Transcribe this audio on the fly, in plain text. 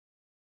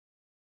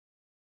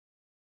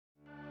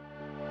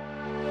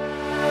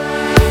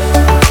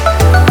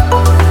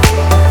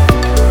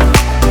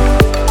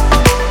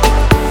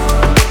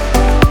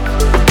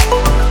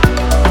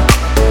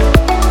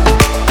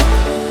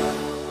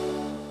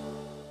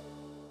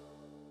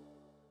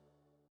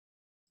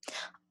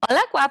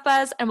Hola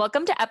guapas, and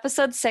welcome to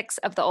episode 6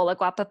 of the Hola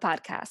Guapa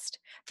podcast.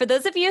 For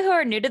those of you who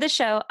are new to the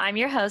show, I'm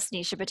your host,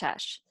 Nisha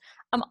Batesh.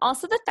 I'm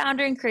also the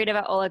founder and creative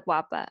at Hola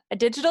Guapa, a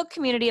digital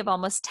community of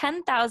almost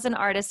 10,000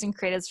 artists and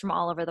creatives from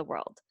all over the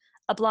world.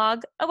 A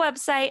blog, a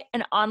website,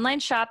 an online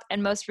shop,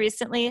 and most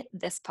recently,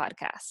 this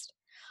podcast.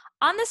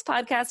 On this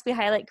podcast, we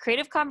highlight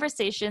creative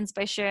conversations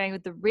by sharing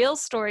the real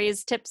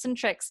stories, tips, and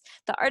tricks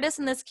the artists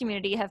in this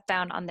community have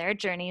found on their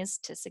journeys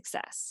to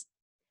success.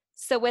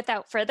 So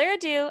without further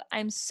ado,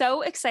 I'm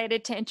so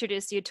excited to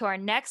introduce you to our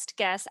next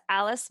guest,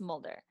 Alice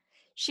Mulder.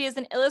 She is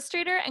an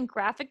illustrator and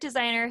graphic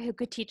designer who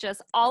could teach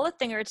us all a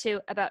thing or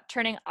two about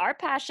turning our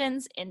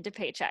passions into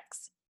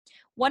paychecks.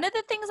 One of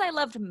the things I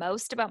loved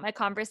most about my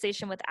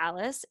conversation with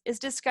Alice is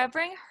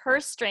discovering her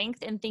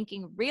strength in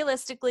thinking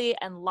realistically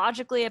and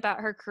logically about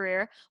her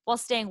career while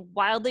staying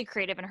wildly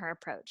creative in her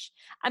approach.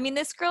 I mean,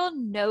 this girl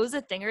knows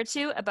a thing or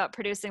two about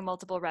producing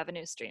multiple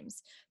revenue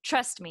streams.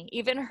 Trust me,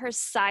 even her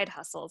side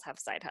hustles have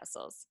side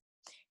hustles.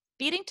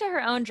 Beating to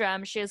her own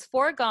drum, she has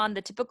foregone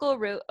the typical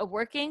route of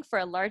working for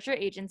a larger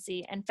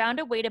agency and found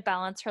a way to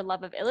balance her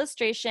love of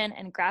illustration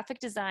and graphic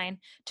design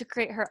to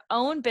create her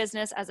own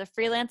business as a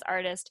freelance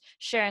artist,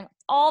 sharing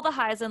all the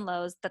highs and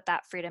lows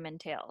that freedom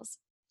entails.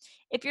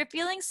 If you're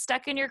feeling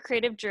stuck in your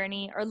creative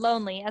journey or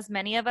lonely, as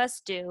many of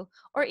us do,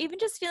 or even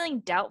just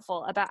feeling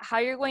doubtful about how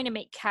you're going to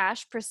make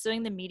cash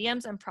pursuing the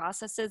mediums and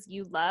processes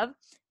you love,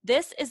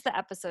 this is the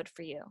episode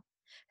for you.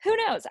 Who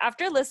knows,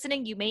 after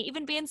listening, you may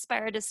even be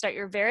inspired to start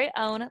your very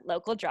own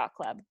local draw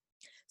club.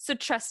 So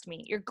trust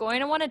me, you're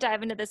going to want to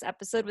dive into this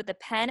episode with a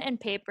pen and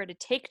paper to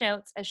take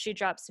notes as she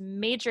drops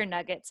major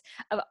nuggets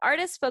of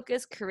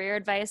artist-focused career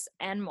advice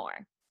and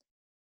more.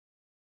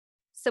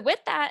 So with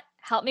that,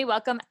 help me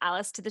welcome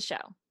Alice to the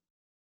show.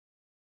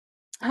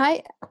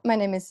 Hi, my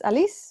name is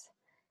Alice.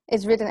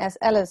 It's written as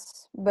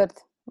Alice, but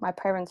my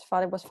parents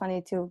thought it was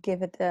funny to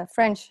give it a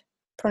French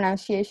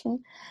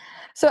pronunciation.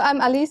 So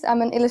I'm Alice.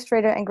 I'm an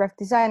illustrator and graphic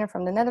designer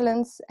from the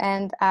Netherlands,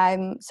 and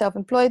I'm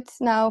self-employed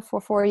now for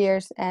 4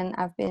 years, and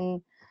I've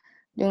been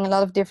doing a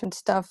lot of different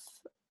stuff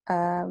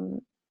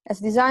as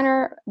a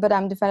designer, but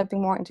I'm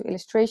developing more into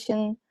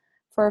illustration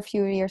for a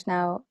few years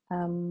now.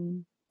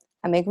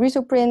 I make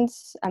resale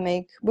prints, I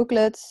make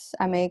booklets,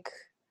 I make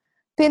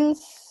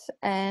pins,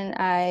 and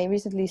I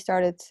recently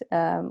started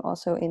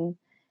also in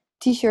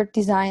t-shirt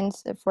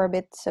designs for a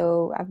bit.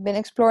 So I've been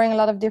exploring a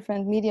lot of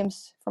different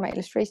mediums for my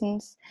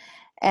illustrations.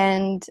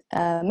 And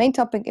main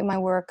topic in my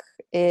work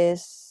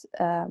is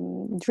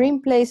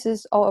dream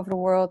places all over the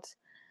world,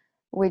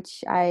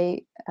 which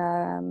I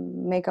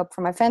make up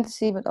for my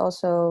fantasy, but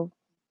also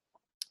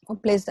for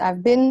places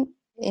I've been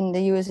in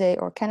the USA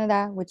or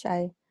Canada, which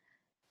I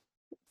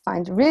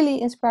find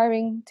really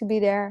inspiring to be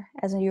there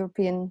as a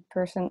European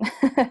person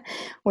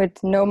with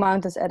no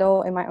mountains at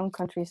all in my own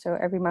country. So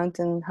every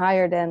mountain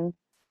higher than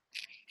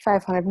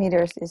 500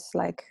 meters is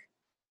like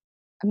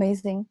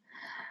amazing.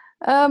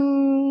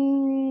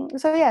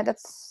 So yeah,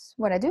 that's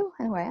what I do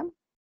and who I am.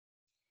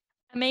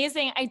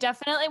 Amazing. I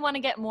definitely want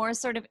to get more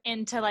sort of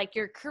into like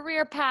your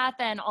career path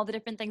and all the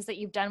different things that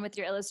you've done with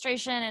your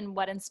illustration and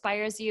what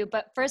inspires you.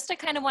 But first, I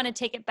kind of want to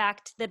take it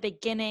back to the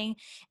beginning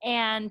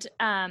and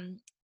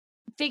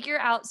figure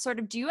out sort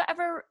of, do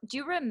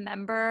you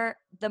remember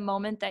the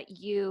moment that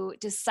you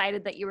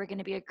decided that you were going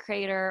to be a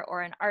creator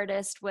or an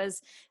artist?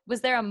 Was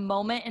there a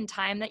moment in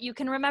time that you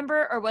can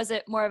remember, or was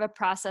it more of a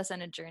process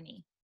and a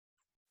journey?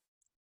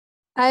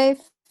 For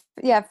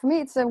me,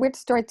 it's a weird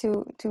story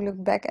to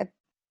look back at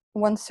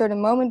one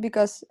certain moment,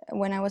 because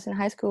when I was in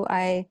high school,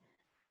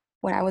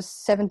 when I was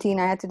 17,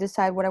 I had to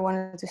decide what I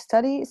wanted to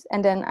study,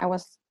 and then I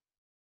was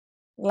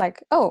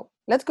like, oh,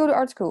 let's go to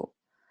art school.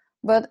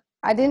 But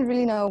I didn't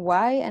really know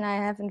why, and I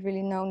haven't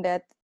really known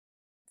that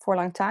for a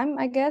long time,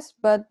 I guess.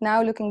 But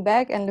now looking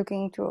back and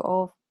looking through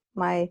all of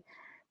my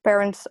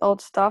parents' old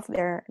stuff,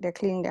 they're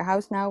cleaning their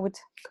house now with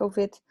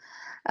COVID.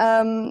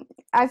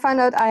 I found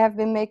out I have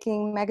been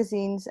making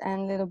magazines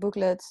and little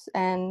booklets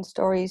and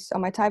stories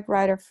on my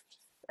typewriter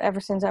ever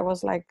since I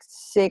was like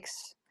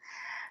 6.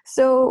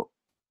 So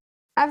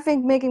I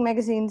think making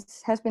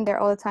magazines has been there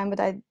all the time, but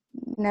I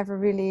never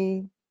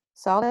really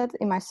saw that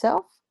in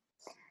myself.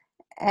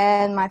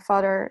 And my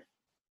father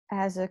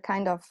has a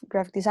kind of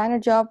graphic designer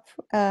job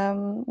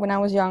when I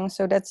was young,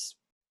 so that's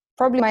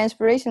probably my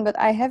inspiration, but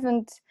I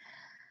haven't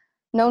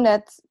known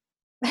that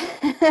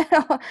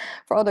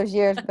for all those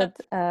years. But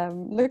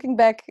looking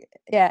back,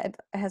 yeah, it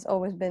has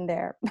always been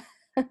there.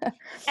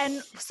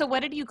 And so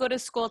what did you go to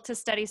school to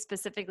study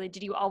specifically?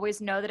 Did you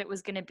always know that it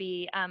was going to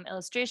be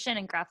illustration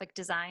and graphic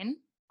design?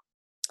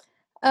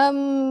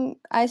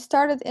 I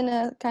started in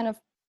a kind of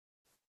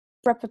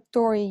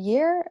preparatory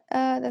year,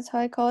 that's how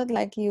I call it.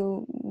 Like,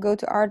 you go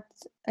to art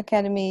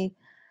academy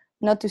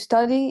not to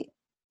study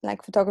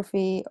like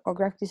photography or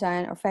graphic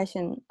design or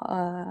fashion,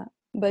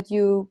 but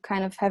you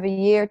kind of have a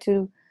year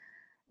to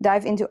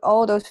dive into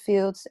all those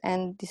fields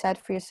and decide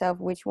for yourself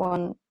which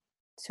one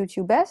suits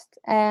you best.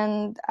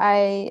 And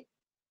I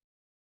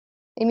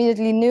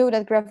immediately knew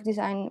that graphic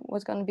design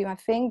was going to be my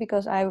thing,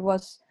 because I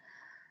was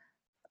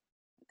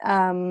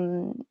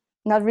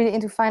not really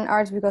into fine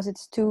arts because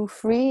it's too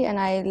free, and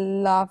I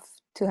love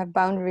to have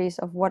boundaries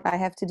of what I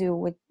have to do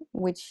with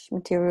which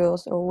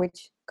materials or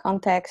which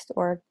context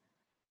or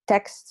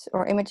text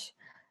or image.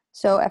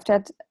 So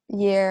after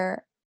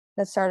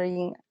that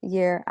starting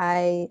year,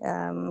 I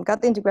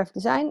got into graphic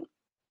design,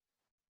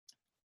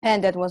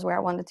 and that was where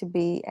I wanted to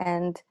be.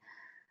 And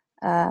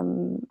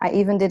I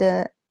even did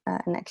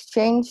an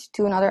exchange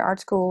to another art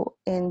school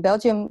in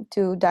Belgium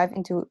to dive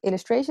into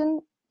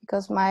illustration,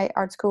 because my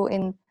art school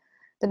in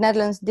the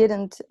Netherlands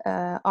didn't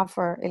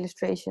offer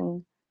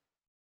illustration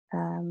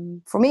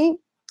for me,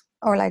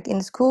 or like in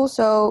the school.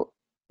 So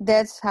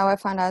that's how I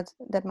found out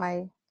that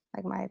my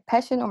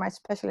passion or my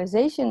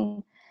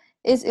specialization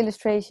is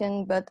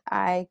illustration, but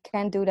I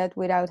can't do that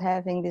without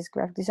having this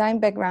graphic design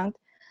background.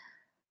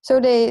 So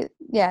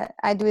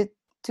I do it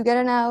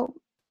together now.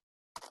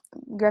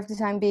 Graphic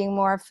design being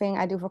more a thing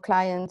I do for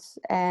clients,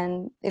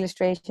 and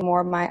illustration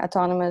more my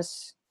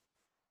autonomous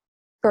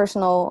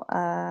personal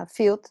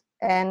field.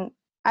 And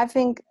I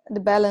think the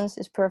balance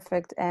is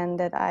perfect, and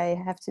that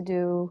I have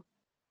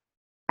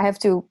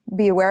to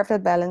be aware of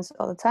that balance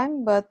all the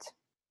time. But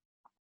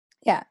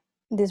yeah,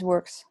 this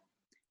works.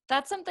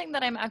 That's something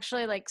that I'm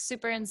actually like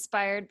super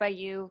inspired by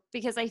you,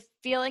 because I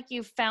feel like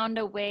you found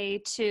a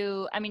way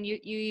to, I mean, you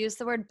use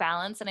the word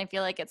balance, and I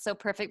feel like it's so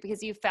perfect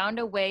because you found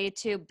a way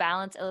to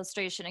balance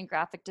illustration and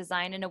graphic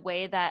design in a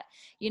way that,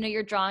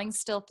 your drawings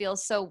still feel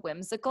so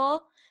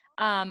whimsical.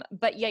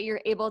 But yet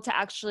you're able to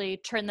actually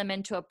turn them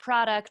into a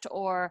product,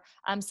 or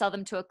sell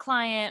them to a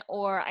client.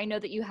 Or I know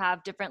that you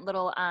have different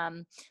little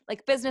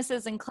like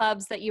businesses and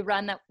clubs that you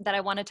run that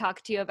I want to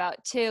talk to you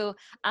about too.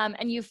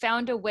 And you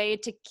found a way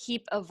to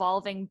keep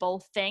evolving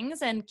both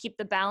things and keep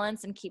the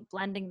balance and keep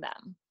blending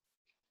them.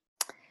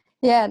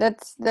 Yeah,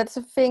 that's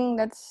a thing.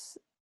 That's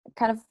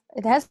kind of,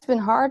 it has been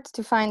hard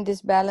to find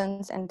this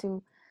balance and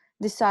to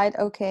decide,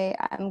 okay,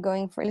 I'm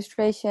going for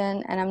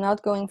illustration and I'm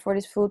not going for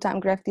this full-time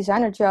graphic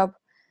designer job,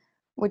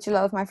 which a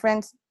lot of my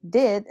friends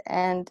did,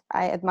 and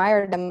I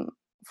admire them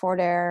for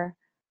their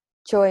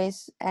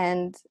choice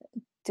and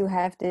to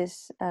have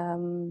this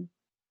like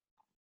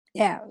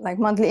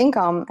monthly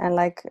income and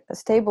like a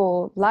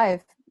stable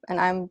life. And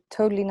I'm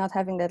totally not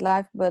having that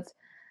life. But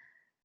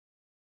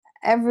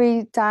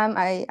every time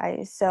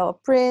I sell a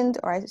print,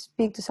 or I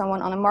speak to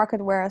someone on a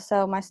market where I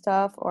sell my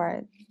stuff, or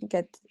I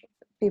get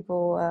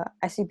people,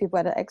 I see people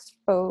at an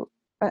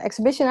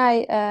exhibition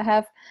I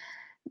have,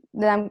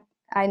 then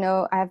I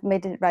know I have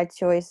made the right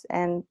choice.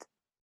 And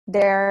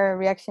their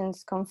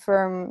reactions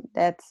confirm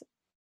that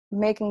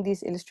making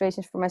these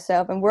illustrations for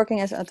myself and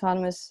working as an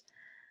autonomous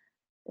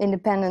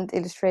independent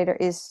illustrator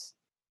is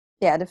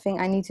the thing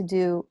I need to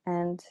do.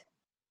 And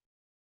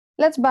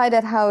let's buy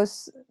that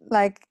house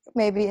like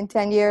maybe in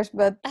 10 years,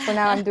 but for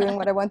now I'm doing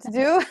what I want to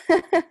do.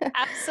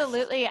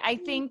 Absolutely. I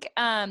think,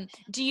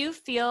 do you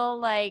feel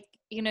like,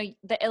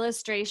 the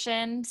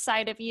illustration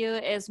side of you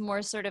is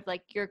more sort of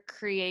like your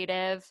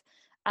creative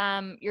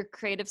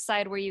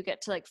side where you get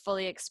to like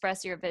fully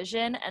express your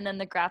vision. And then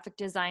the graphic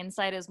design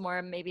side is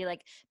more maybe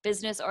like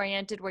business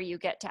oriented, where you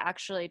get to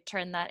actually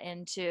turn that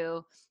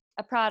into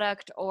a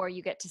product, or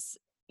you get to,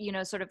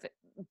 sort of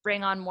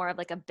bring on more of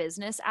like a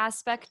business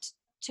aspect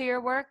to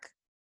your work?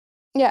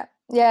 That's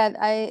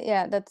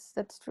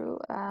true.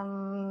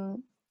 A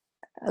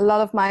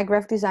lot of my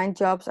graphic design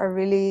jobs are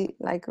really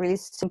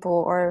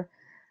simple, or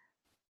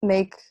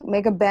make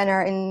a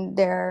banner in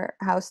their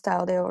house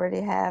style they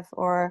already have,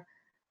 or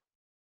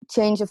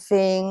change a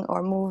thing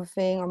or move a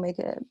thing or make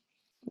a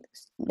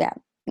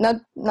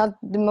not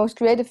the most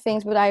creative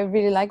things, but I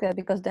really like that,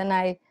 because then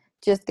I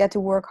just get to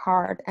work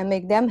hard and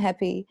make them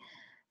happy.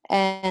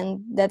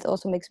 And that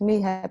also makes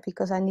me happy,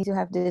 because I need to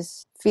have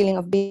this feeling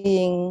of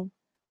being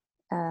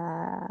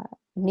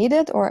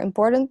needed or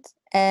important.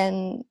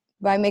 And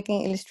by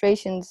making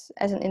illustrations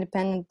as an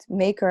independent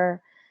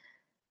maker,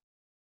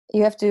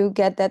 you have to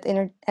get that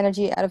inner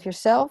energy out of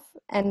yourself,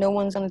 and no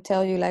one's going to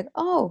tell you like,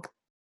 oh,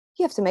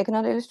 you have to make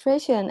another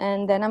illustration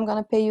and then I'm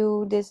going to pay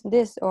you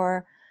this.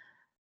 Or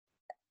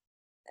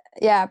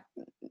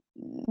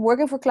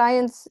working for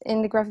clients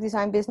in the graphic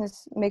design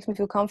business makes me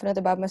feel confident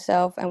about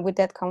myself, and with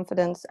that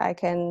confidence I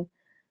can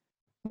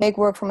make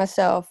work for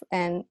myself,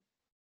 and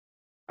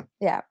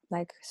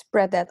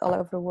spread that all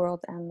over the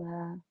world,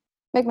 and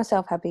make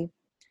myself happy.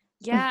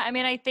 Yeah, I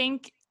mean, I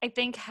think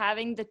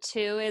having the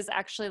two is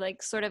actually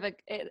like sort of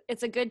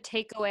it's a good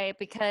takeaway,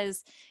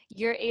 because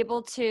you're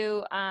able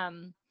to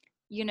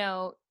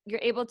you're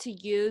able to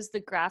use the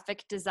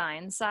graphic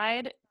design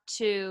side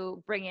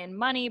to bring in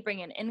money, bring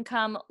in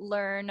income,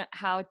 learn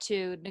how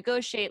to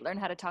negotiate, learn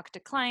how to talk to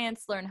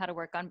clients, learn how to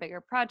work on bigger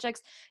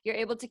projects. You're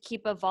able to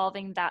keep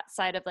evolving that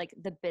side of like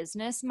the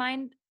business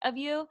mind of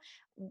you,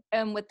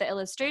 And with the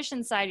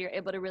illustration side, you're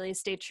able to really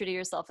stay true to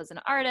yourself as an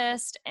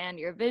artist and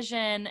your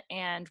vision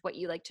and what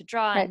you like to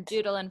draw and Right.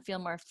 doodle and feel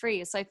more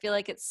free. So I feel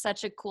like it's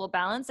such a cool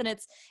balance, and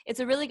it's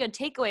a really good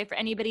takeaway for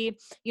anybody,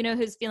 you know,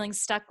 who's feeling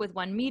stuck with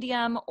one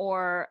medium,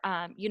 or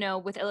you know,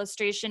 with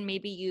illustration,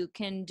 maybe you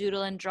can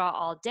doodle and draw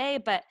all day,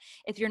 but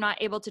if you're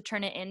not able to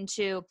turn it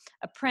into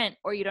a print,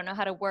 or you don't know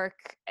how to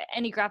work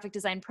any graphic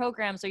design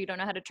programs, or you don't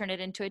know how to turn it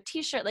into a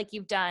t-shirt like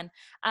you've done,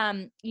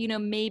 you know,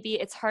 maybe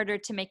it's harder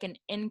to make an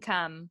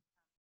income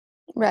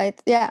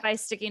Right. Yeah. by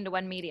sticking to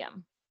one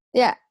medium.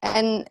 Yeah.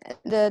 And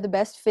the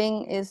best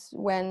thing is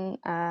when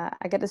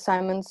I get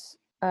assignments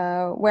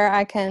where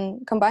I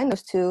can combine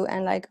those two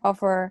and like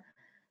offer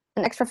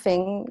an extra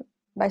thing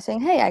by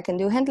saying, hey, I can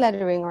do hand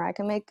lettering, or I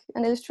can make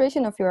an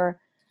illustration of your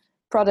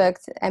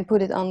product and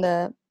put it on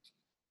the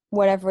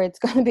whatever it's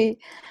going to be.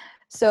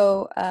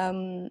 So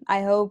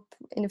I hope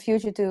in the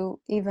future to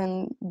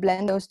even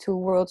blend those two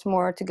worlds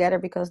more together,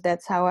 because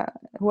that's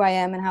who I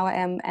am and how I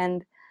am.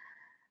 And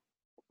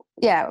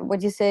yeah,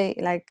 what you say,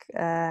 like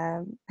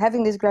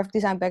having this graphic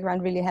design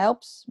background really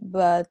helps,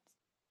 but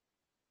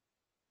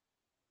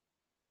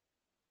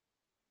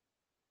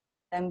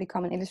then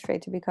become an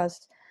illustrator,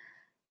 because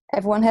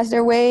everyone has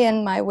their way,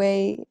 and my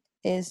way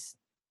is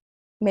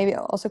maybe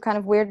also kind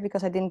of weird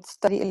because I didn't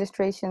study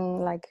illustration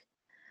like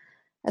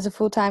as a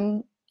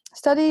full-time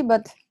study,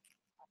 but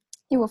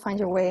you will find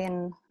your way,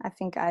 and I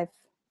think I've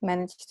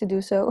managed to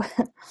do so.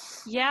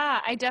 Yeah,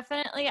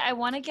 I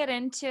want to get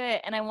into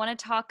it, and I want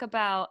to talk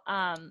about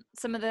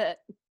some of the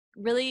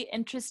really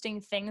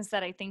interesting things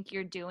that I think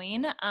you're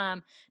doing.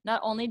 Not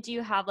only do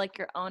you have like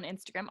your own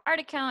Instagram art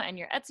account and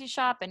your Etsy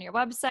shop and your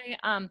website,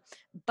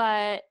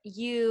 but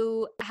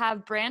you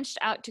have branched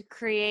out to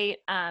create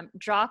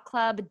Draw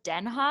Club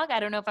Den Haag. I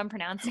don't know if I'm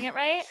pronouncing it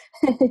right.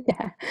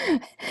 Yeah,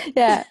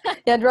 yeah,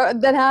 yeah.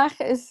 Den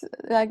Haag is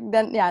like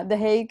yeah, The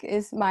Hague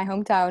is my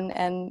hometown,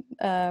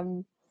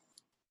 and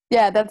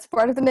yeah, that's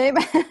part of the name.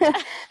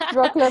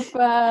 Draw Club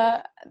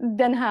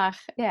Den Haag.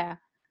 Yeah.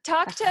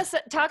 Talk to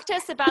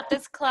us about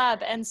this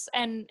club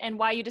and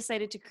why you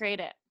decided to create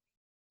it.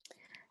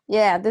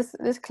 Yeah,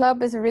 this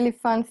club is a really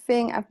fun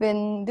thing I've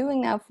been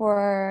doing now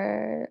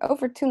for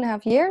over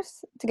 2.5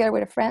 years, together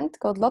with a friend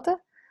called Lotte.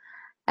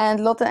 And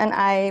Lotte and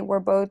I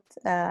were both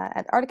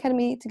at Art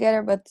Academy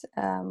together, but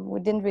we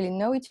didn't really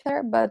know each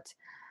other. But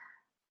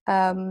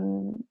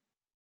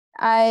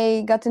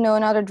I got to know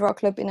another draw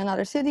club in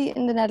another city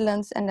in the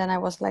Netherlands, and then I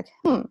was like,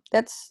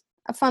 that's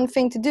a fun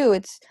thing to do.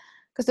 It's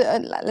because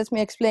let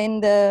me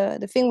explain.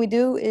 The thing we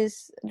do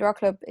is draw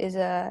club is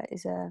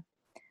an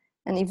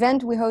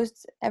event we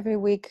host every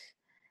week,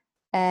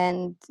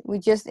 and we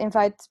just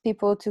invite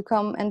people to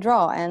come and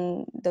draw,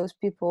 and those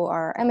people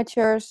are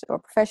amateurs or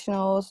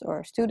professionals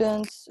or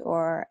students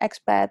or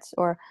expats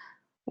or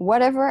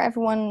whatever.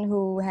 Everyone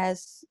who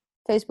has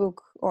Facebook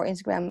or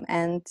Instagram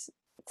and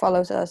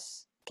follows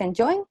us can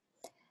join,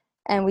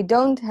 and we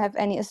don't have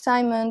any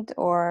assignment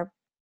or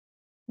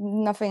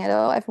nothing at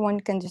all. Everyone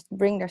can just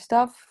bring their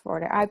stuff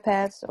or their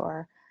iPads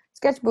or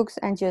sketchbooks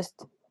and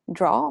just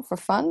draw for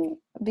fun,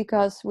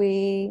 because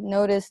we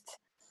noticed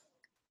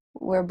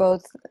we're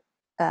both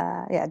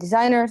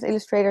designers,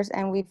 illustrators,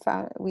 and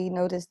we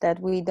noticed that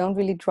we don't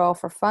really draw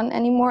for fun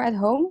anymore at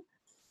home.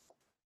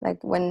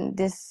 Like when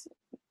this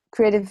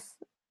creative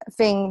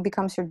thing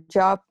becomes your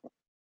job,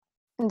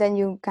 and then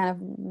you kind of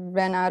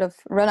run out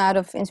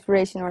of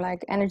inspiration or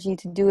like energy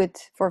to do it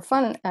for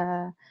fun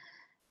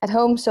at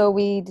home. So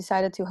we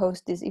decided to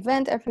host this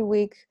event every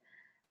week.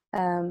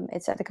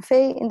 It's at a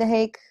cafe in The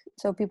Hague,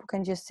 so people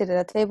can just sit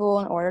at a table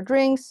and order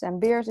drinks and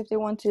beers if they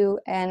want to,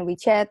 and we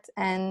chat.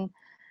 And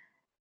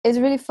it's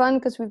really fun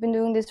because we've been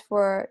doing this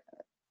for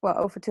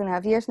over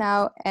 2.5 years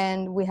now,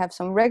 and we have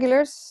some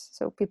regulars,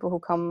 so people who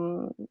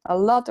come a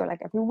lot or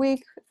like every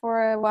week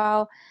for a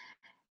while,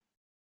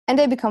 and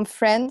they become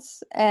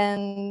friends,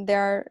 and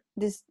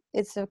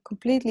it's a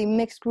completely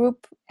mixed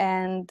group.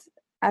 And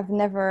I've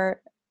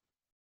never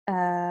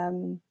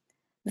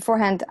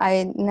beforehand,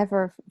 I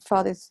never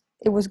thought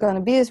it was going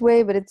to be this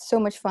way, but it's so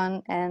much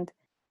fun, and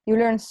you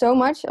learn so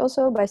much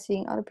also by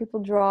seeing other people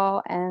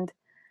draw. And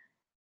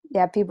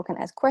yeah, people can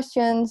ask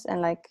questions,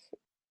 and like,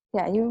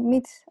 yeah, you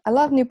meet a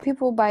lot of new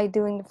people by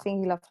doing the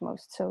thing you love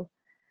most. So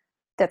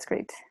that's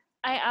great.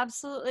 I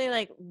absolutely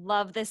like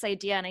love this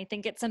idea, and I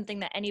think it's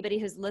something that anybody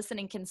who's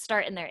listening can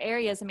start in their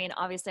areas. I mean,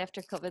 obviously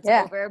after COVID's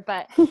Yeah. over,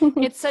 but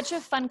it's such a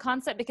fun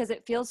concept because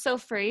it feels so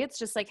free. It's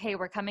just like, hey,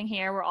 we're coming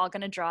here, we're all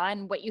going to draw.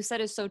 And what you said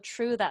is so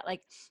true, that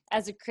like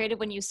as a creative,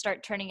 when you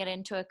start turning it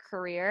into a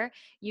career,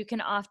 you can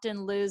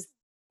often lose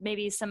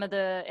maybe some of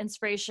the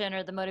inspiration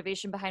or the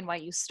motivation behind why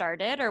you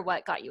started or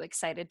what got you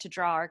excited to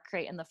draw or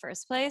create in the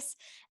first place.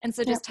 And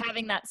so just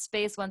having that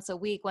space once a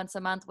week, once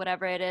a month,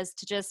 whatever it is,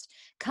 to just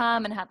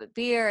come and have a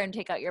beer and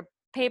take out your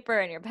paper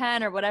and your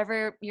pen or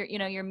whatever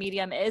your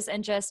medium is,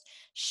 and just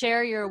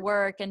share your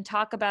work and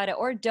talk about it,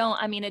 or don't.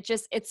 I mean,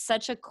 it's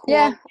such a cool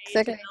way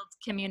exactly. to build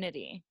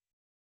community.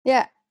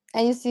 Yeah,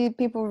 and you see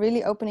people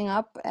really opening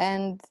up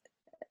and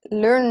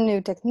learn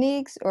new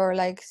techniques, or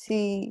like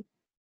see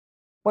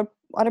what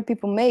other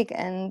people make.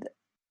 And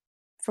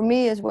for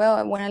me as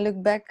well, when I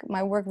look back,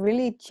 my work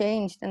really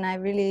changed, and I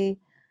really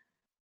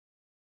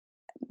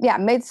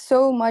made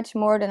so much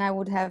more than I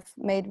would have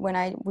made when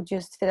I would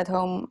just sit at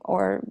home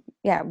or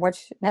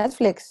watch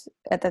Netflix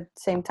at the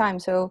same time.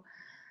 So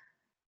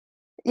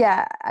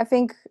I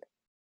think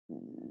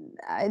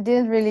I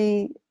didn't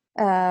really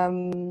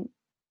thought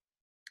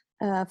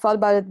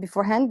about it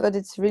beforehand, but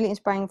it's really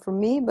inspiring for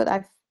me. But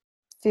I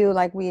feel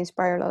like we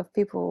inspire a lot of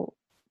people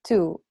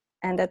too,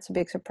 and that's a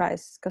big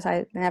surprise because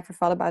I never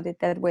thought about it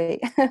that way.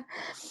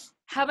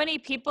 How many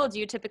people do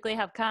you typically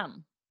have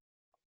come?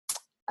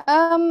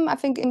 I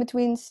think in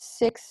between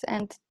 6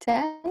 and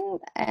 10,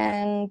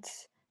 and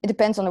it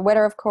depends on the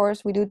weather, of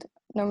course. We do it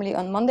normally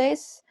on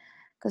Mondays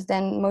because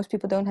then most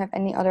people don't have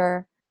any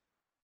other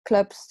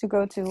clubs to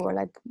go to or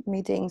like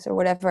meetings or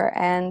whatever,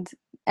 and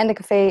the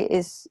cafe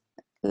is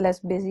less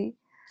busy.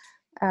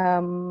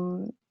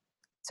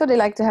 So they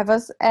like to have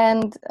us,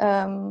 and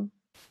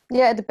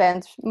it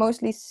depends.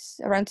 Mostly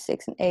around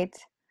 6 and 8.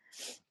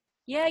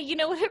 Yeah, you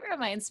know what it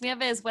reminds me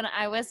of is when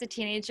I was a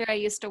teenager, I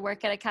used to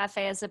work at a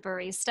cafe as a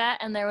barista,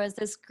 and there was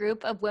this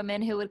group of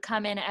women who would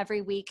come in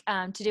every week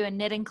to do a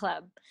knitting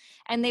club,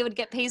 and they would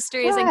get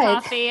pastries and Right.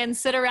 coffee and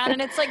sit around,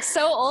 and it's like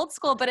so old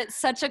school, but it's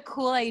such a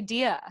cool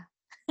idea.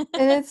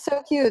 And it's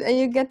so cute, and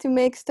you get to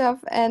make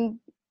stuff, and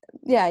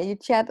you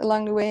chat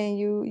along the way, and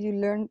you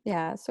learn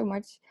so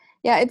much.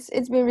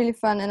 It's been really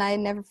fun, and I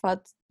never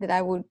thought that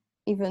I would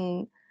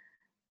even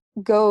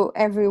go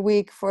every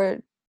week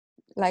for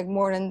like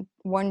more than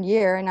 1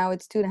 year, and now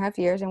it's 2.5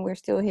 years and we're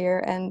still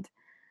here and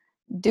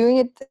doing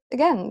it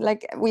again.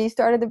 Like we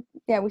started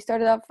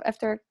off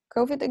after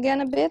COVID again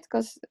a bit,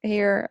 because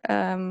here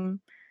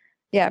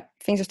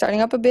things are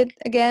starting up a bit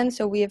again,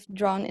 so we have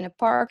drawn in a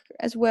park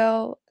as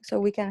well, so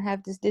we can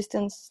have this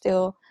distance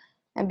still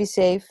and be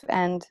safe.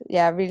 And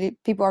really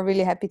people are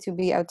really happy to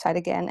be outside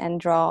again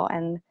and draw,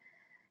 and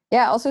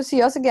also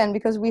see us again,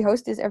 because we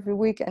host this every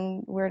week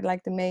and we're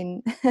like the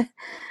main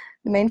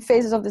the main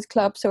faces of this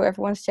club, so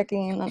everyone's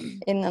checking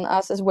in on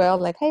us as well,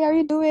 like, hey, are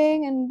you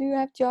doing, and do you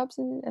have jobs,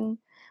 and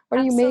what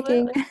are you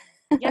making? Absolutely.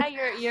 Yeah,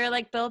 you're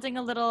like building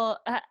a little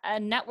a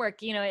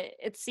network. You know,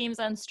 it seems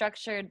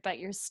unstructured, but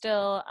you're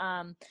still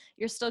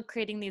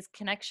creating these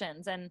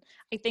connections. And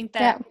I think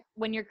that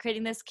when you're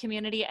creating this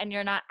community and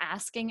you're not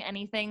asking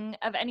anything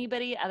of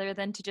anybody other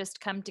than to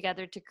just come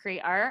together to create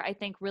art, I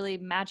think really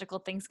magical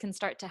things can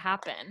start to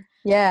happen.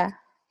 Yeah,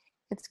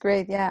 it's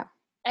great.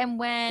 And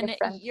when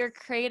Different. you're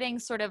creating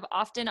sort of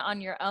often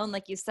on your own,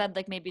 like you said,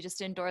 like maybe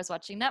just indoors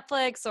watching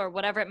Netflix or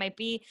whatever it might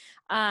be,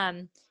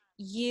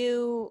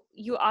 you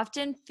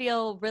often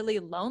feel really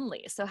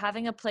lonely. So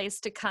having a place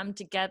to come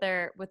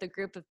together with a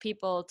group of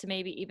people to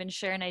maybe even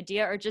share an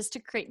idea or just to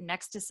create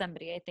next to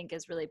somebody, I think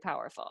is really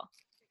powerful.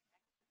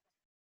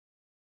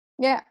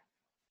 Yeah,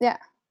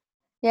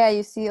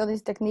 you see all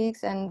these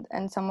techniques, and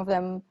some of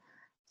them,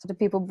 so the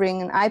people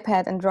bring an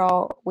iPad and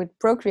draw with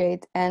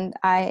Procreate, and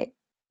I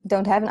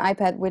don't have an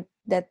iPad with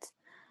that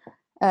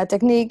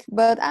technique,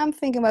 but I'm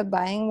thinking about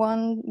buying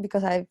one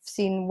because I've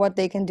seen what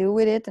they can do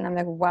with it, and I'm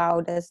like, wow,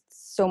 that's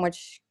so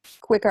much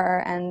quicker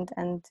and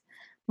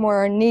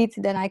more neat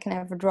than I can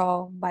ever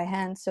draw by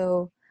hand.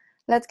 So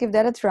let's give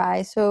that a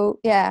try. So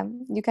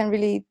you can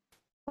really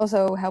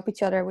also help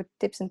each other with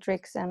tips and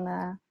tricks,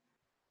 and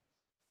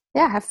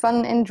have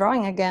fun in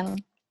drawing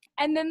again.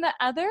 And then the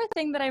other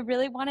thing that I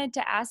really wanted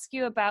to ask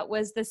you about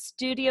was the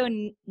Studio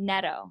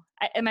Netto.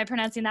 Am I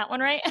pronouncing that one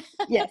right?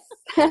 Yes.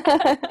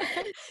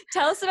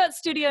 Tell us about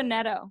Studio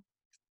Netto.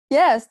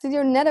 Yeah,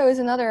 Studio Netto is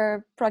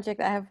another project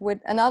I have with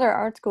another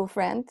art school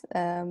friend.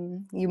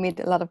 You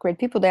meet a lot of great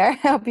people there,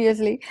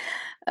 obviously.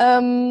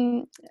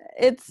 Um,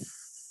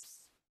 it's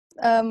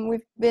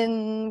we've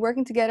been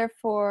working together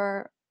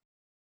for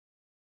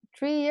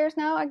 3 years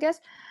now, I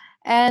guess.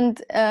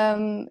 And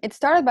it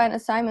started by an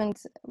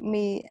assignment.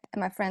 Me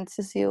and my friend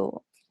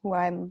Cecile, who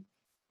I'm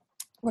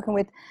working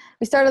with,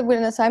 we started with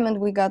an assignment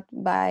we got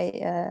by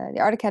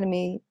the Art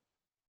Academy.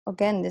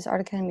 Again, this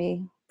Art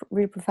Academy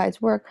really provides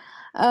work.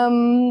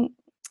 And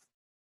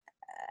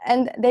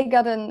they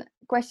got a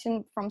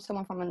question from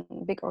someone from a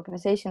big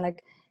organization,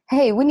 like,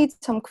 hey, we need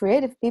some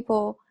creative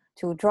people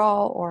to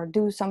draw or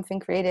do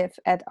something creative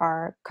at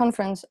our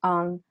conference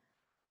on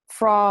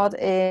fraud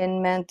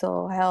in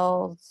mental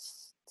health,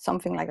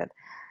 something like that,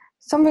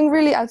 something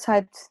really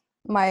outside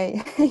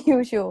my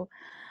usual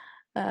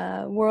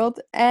world.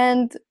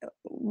 And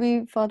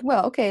we thought,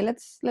 well, okay,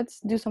 let's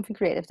do something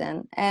creative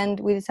then. And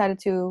we decided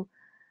to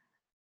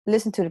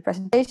listen to the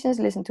presentations,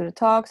 listen to the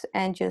talks,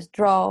 and just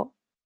draw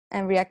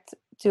and react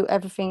to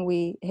everything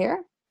we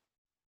hear.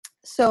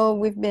 So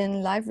we've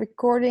been live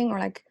recording or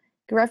like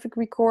graphic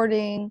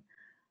recording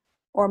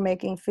or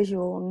making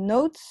visual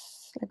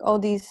notes, like all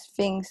these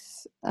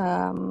things.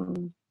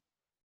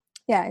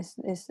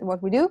 Is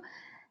what we do.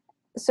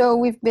 So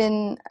we've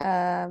been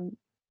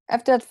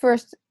after that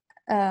first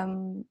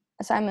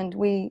assignment,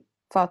 we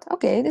thought,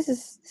 okay, this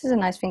is a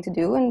nice thing to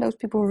do, and those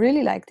people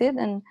really liked it,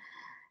 and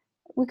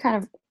we kind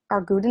of are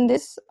good in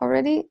this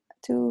already.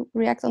 to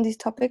react on these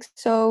topics.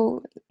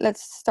 So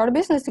let's start a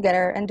business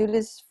together and do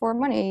this for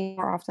money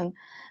more often.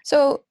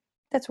 So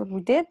that's what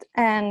we did.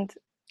 And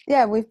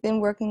yeah, we've been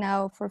working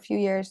now for a few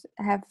years,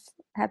 have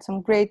had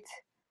some great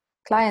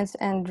clients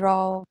and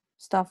draw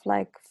stuff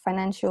like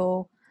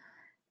financial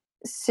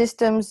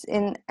systems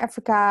in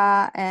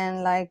Africa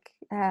and like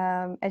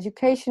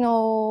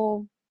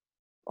educational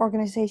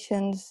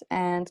organizations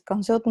and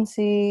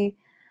consultancy,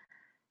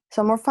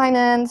 some more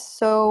finance.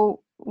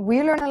 So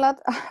we learn a lot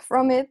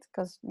from it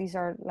because these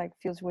are like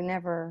fields we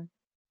never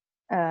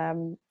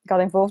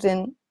got involved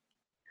in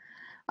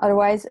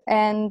otherwise.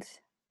 And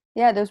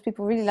yeah, those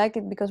people really like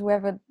it because we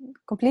have a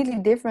completely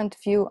different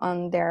view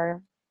on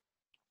their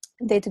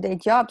day-to-day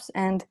jobs,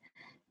 and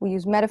we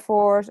use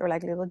metaphors or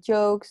like little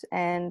jokes,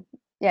 and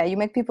yeah, you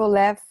make people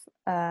laugh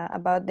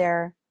about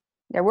their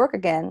work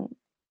again,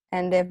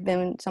 and they've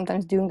been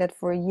sometimes doing that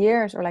for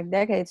years or like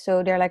decades.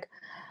 So they're like,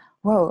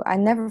 whoa, I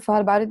never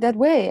thought about it that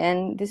way,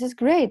 and this is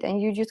great,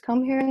 and you just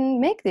come here and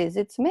make this,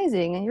 it's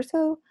amazing. And you're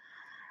so,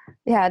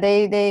 yeah,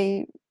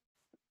 they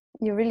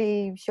you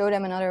really show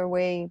them another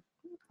way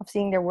of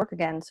seeing their work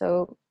again.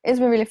 So it's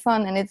been really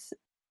fun, and it's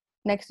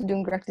next to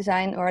doing graphic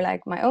design or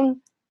like my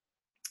own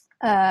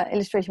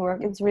illustration work,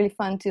 it's really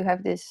fun to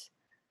have this,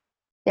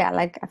 yeah,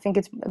 like I think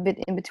it's a bit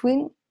in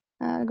between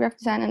graphic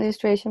design and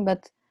illustration,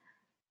 but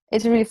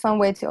it's a really fun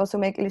way to also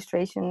make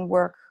illustration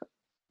work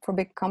for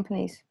big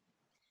companies.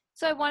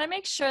 So I want to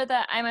make sure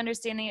that I'm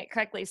understanding it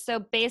correctly. So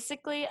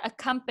basically a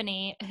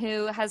company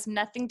who has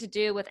nothing to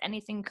do with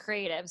anything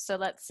creative. So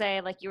let's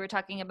say, like you were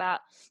talking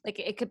about, like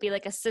it could be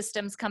like a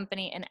systems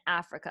company in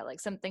Africa, like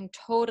something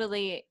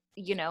totally,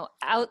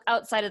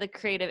 outside of the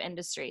creative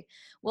industry,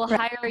 will Right.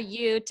 hire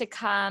you to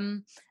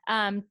come.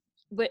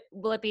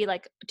 Will it be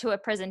like to a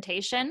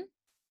presentation?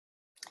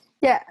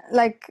 Yeah,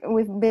 like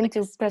we've been Like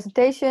to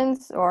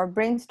presentations or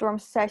brainstorm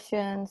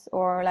sessions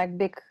or like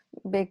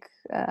big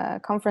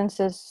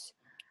conferences,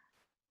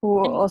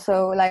 who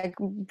also like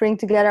bring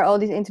together all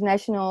these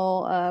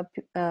international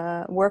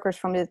workers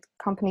from the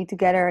company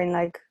together in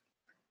like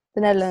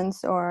the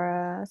Netherlands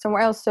or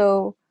somewhere else.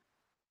 So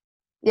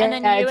yeah, and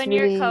then you it's and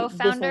your really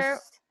co-founder,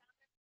 business.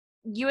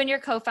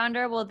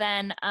 will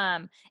then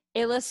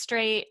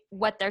illustrate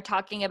what they're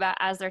talking about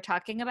as they're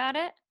talking about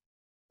it.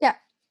 Yeah,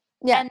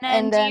 yeah, And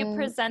then and do you then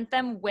present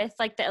them with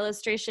like the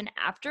illustration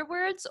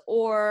afterwards,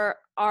 or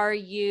are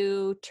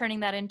you turning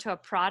that into a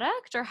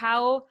product, or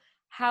how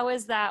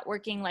is that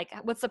working? Like,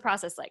 what's the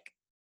process like?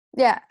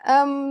 yeah,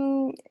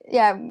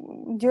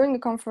 during the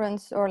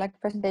conference or like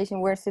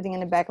presentation, we're sitting in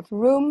the back of the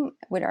room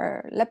with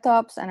our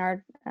laptops and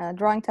our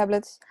drawing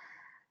tablets,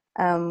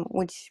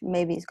 which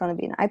maybe is going to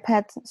be an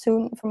iPad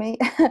soon for me.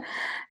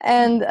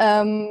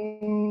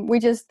 And we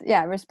just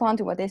respond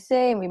to what they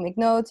say, and we make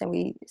notes and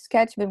we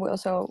sketch, but we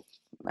also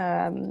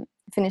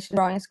finish the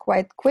drawings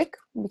quite quick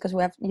because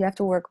you have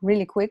to work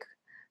really quick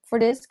for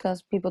this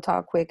because people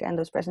talk quick, and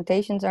those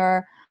presentations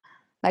are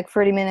like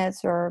 30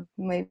 minutes or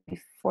maybe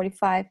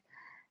 45.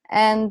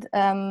 And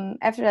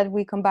after that,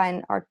 we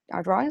combine our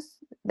drawings.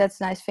 That's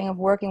the nice thing of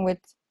working with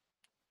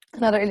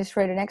another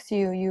illustrator next to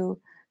you.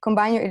 You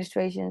combine your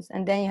illustrations,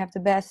 and then you have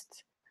the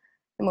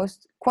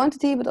most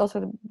quantity, but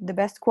also the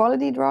best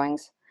quality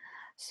drawings.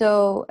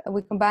 So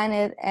we combine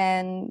it,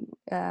 and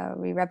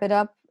we wrap it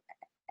up.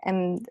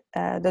 And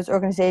those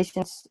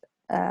organizations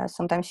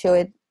sometimes show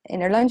it in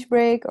their lunch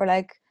break or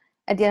like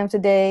at the end of the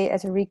day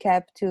as a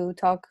recap to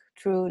talk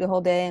through the whole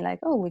day, and like,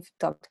 oh, we've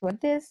talked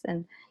about this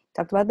and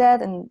talked about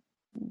that. And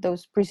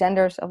those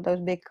presenters of those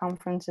big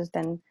conferences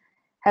then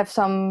have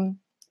some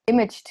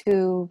image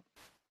to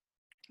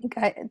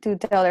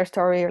tell their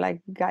story or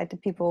like guide the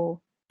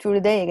people through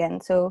the day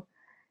again. So,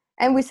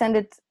 and we send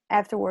it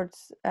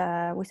afterwards.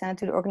 We send it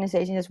to the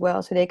organization as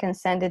well, so they can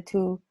send it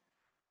to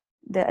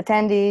the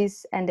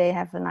attendees, and they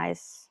have a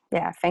nice,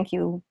 thank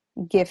you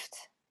gift,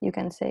 you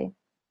can say.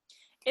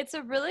 It's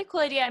a really cool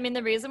idea. I mean,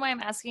 the reason why I'm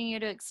asking you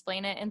to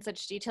explain it in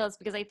such detail is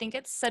because I think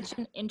it's such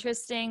an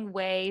interesting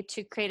way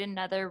to create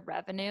another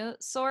revenue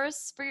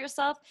source for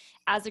yourself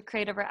as a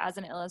creative or as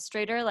an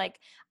illustrator. Like,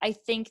 I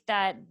think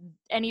that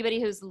anybody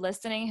who's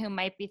listening who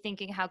might be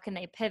thinking, how can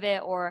they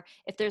pivot? Or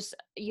if there's,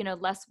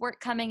 less work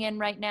coming in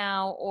right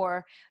now,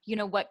 or,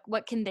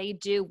 what can they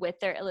do with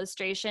their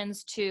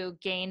illustrations to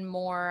gain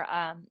more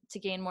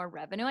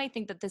revenue? I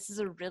think that this is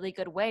a really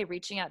good way,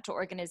 reaching out to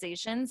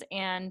organizations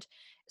and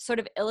sort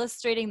of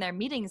illustrating their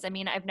meetings. I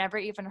mean, I've never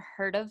even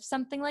heard of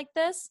something like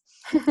this,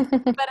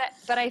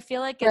 but I feel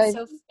like Right.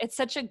 it's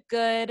such a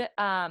good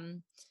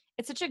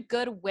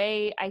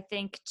way, I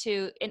think,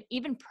 to and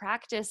even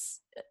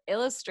practice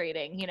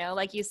illustrating.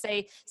 Like you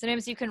say,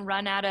 sometimes you can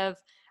run out of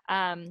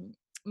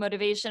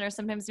motivation, or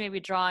sometimes maybe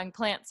drawing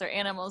plants or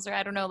animals, or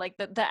I don't know, like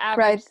the average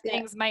Right. Yeah.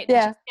 things might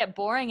Yeah. just get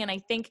boring. And I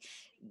think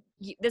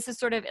this is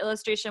sort of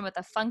illustration with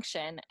a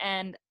function,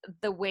 and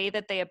the way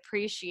that they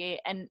appreciate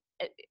and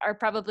are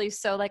probably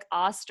so like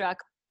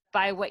awestruck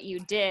by what you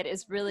did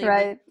is really,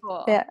 really Right.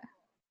 cool. Yeah.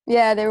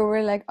 Yeah, they were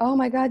really like, oh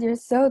my god, you're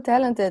so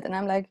talented. And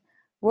I'm like,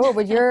 whoa,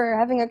 but you're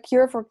having a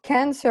cure for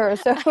cancer.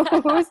 So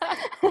who's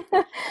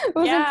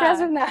Yeah.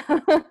 impressive now?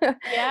 But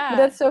Yeah.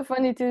 that's so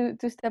funny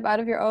to step out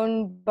of your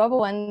own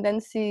bubble and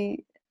then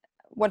see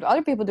what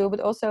other people do, but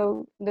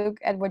also look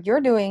at what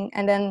you're doing,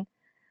 and then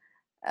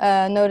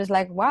notice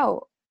like,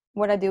 wow,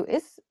 what I do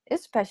is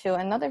special,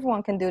 and not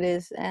everyone can do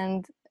this.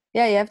 And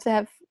yeah, you have to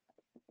have,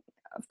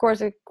 of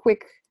course, a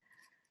quick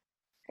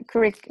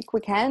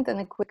hand and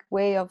a quick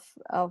way of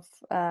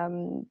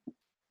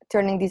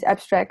turning these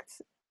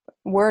abstract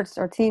words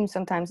or themes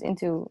sometimes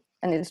into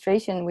an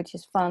illustration, which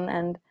is fun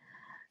and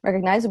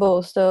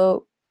recognizable.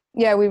 So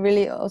yeah, we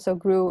really also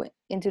grew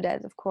into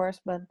that, of course.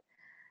 But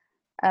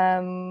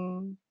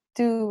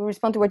to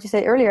respond to what you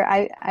said earlier,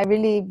 I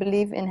really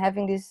believe in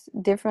having these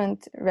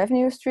different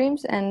revenue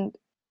streams. And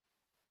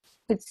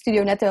with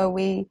Studio Netto,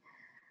 we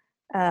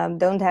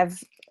don't have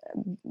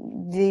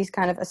these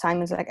kind of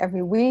assignments like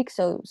every week.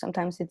 So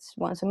sometimes it's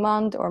once a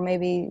month or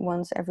maybe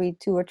once every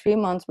 2 or 3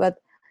 months. But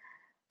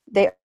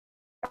they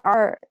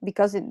are,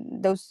 because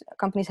those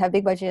companies have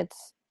big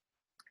budgets,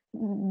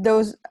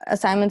 those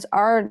assignments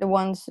are the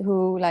ones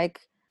who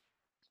like,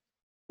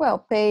 well,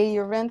 pay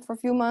your rent for a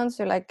few months,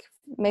 or like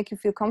make you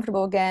feel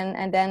comfortable again,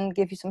 and then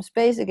give you some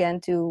space again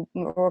to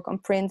work on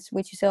prints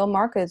which you sell in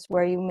markets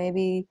where you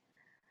maybe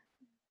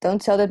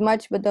don't sell that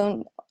much but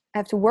don't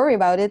have to worry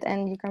about it,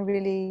 and you can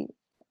really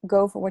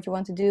go for what you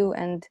want to do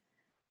and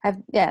have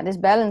this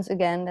balance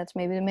again. That's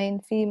maybe the main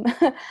theme.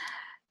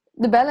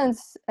 The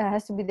balance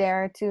has to be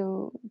there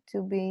to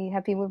be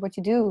happy with what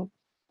you do.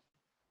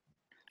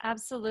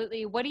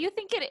 Absolutely. What do you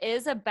think it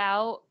is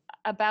about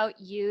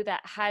you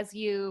that has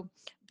you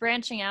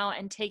branching out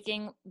and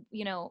taking,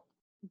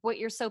 what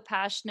you're so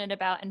passionate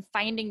about and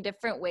finding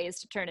different ways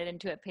to turn it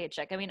into a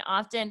paycheck? I mean,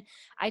 often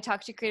I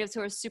talk to creatives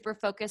who are super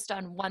focused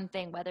on one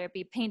thing, whether it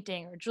be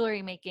painting or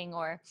jewelry making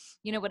or,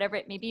 whatever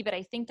it may be. But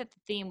I think that the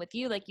theme with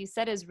you, like you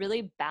said, is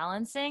really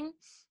balancing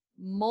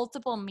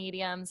multiple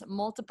mediums,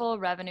 multiple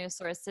revenue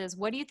sources.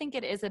 What do you think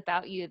it is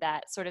about you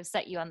that sort of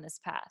set you on this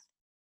path?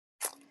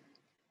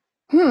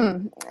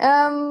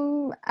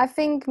 I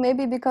think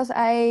maybe because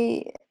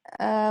I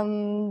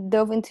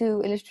dove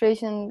into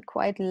illustration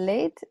quite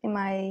late in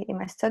my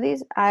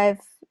studies.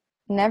 I've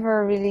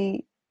never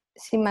really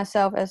seen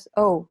myself as,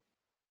 oh,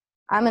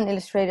 I'm an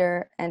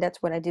illustrator and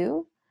that's what I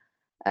do.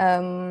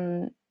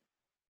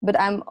 But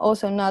I'm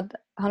also not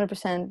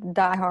 100%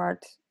 diehard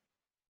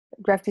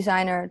graphic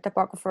designer,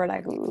 typographer,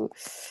 like, ooh,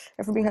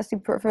 everything has to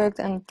be perfect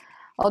and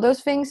all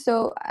those things.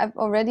 So I've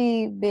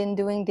already been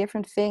doing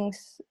different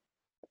things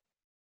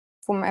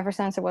from ever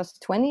since I was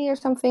 20 or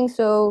something.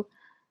 So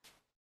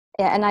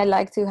yeah, and I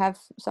like to have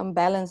some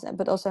balance,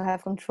 but also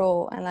have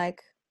control and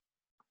like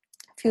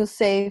feel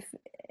safe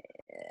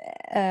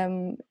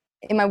in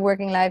my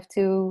working life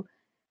to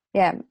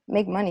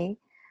make money.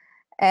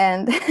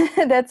 And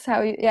that's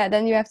how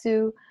then you have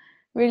to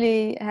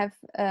really have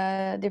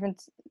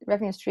different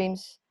revenue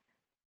streams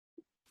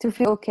to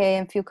feel okay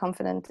and feel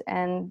confident,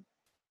 and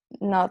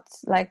not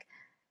like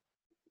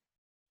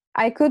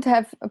I could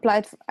have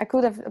applied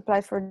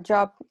for a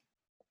job,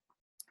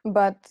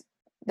 but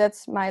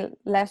that's my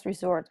last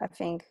resort, I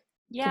think, to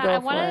Yeah,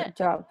 go for a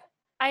job.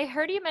 I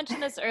heard you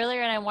mention this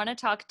earlier, and I want to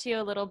talk to you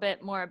a little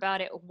bit more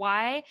about it.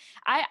 Why?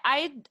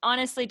 I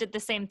honestly did the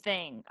same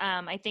thing.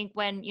 I think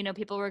when,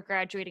 people were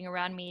graduating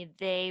around me,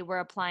 they were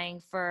applying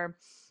for,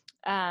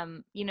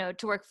 to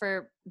work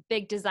for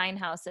big design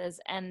houses,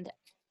 and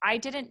I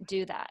didn't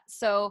do that.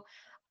 So,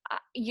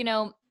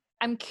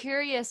 I'm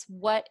curious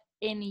what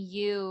in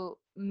you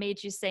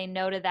made you say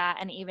no to that,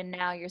 and even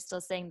now you're still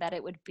saying that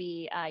it would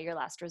be your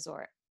last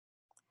resort.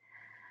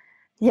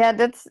 Yeah,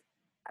 that's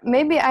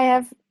maybe I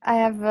have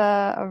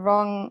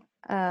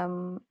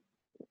um,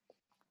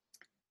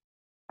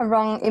 a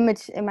wrong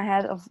image in my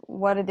head of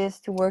what it is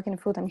to work in a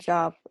full-time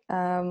job.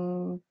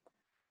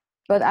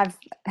 But I've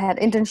had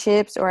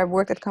internships, or I've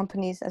worked at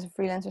companies as a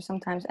freelancer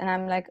sometimes, and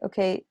I'm like,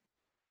 okay,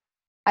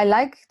 I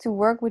like to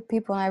work with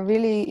people, and I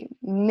really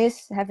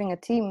miss having a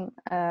team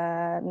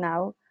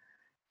now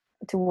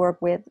to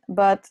work with.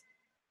 But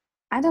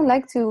I don't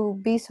like to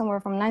be somewhere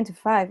from 9 to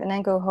 5 and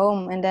then go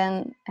home and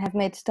then have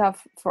made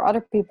stuff for other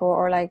people,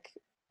 or like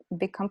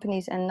big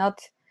companies, and not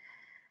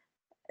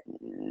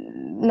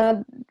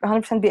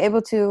 100% be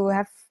able to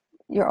have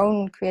your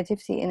own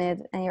creativity in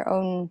it and your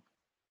own,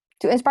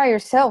 to inspire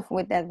yourself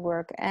with that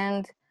work.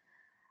 And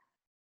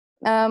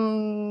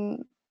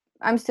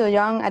I'm still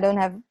young. I don't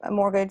have a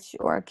mortgage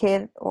or a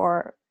kid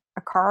or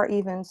a car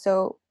even,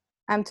 so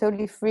I'm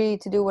totally free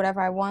to do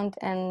whatever I want,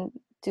 and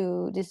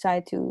to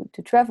decide to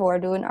travel or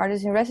do an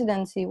artist in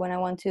residency when I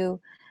want to,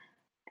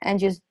 and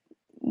just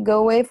go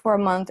away for a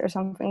month or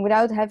something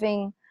without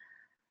having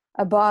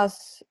a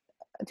boss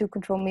to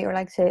control me, or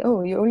like say,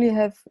 oh, you only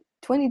have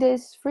 20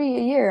 days free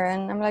a year.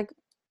 And I'm like,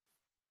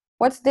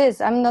 what's this?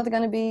 I'm not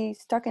going to be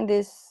stuck in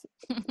this.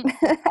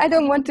 I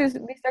don't want to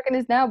be stuck in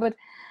this now, but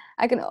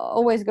I can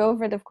always go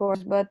for it, of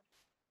course. But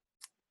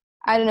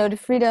I don't know, the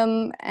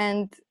freedom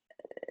and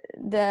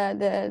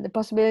the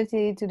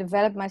possibility to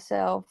develop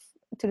myself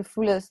to the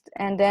fullest,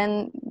 and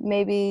then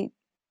maybe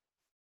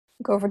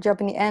go for a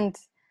job in the end,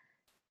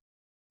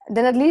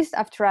 then at least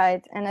I've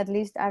tried, and at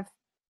least I've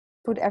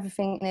put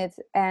everything in it,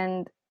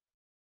 and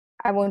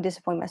I won't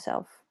disappoint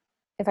myself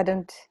if I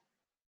don't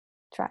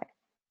try.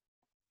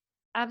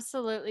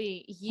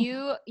 Absolutely.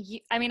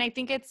 I mean, I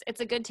think it's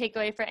a good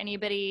takeaway for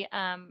anybody,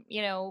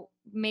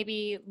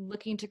 maybe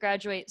looking to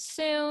graduate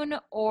soon,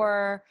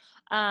 or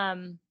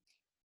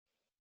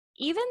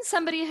even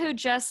somebody who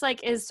just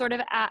like is sort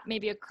of at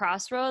maybe a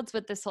crossroads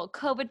with this whole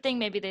COVID thing.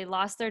 Maybe they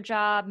lost their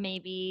job.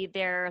 Maybe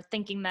they're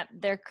thinking that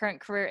their current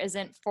career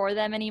isn't for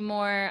them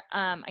anymore.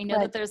 I know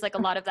that Right. there's like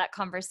a lot of that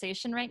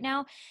conversation right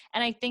now.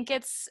 And I think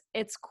it's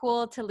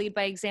cool to lead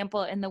by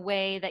example in the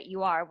way that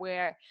you are,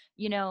 where,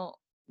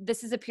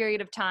 this is a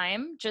period of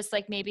time, just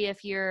like maybe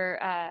if you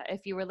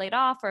were laid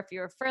off or if you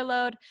were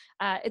furloughed,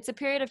 it's a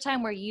period of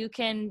time where you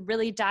can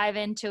really dive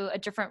into a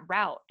different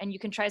route, and you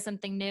can try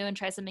something new and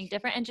try something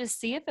different and just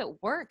see if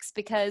it works,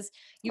 because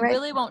you Right.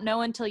 really won't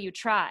know until you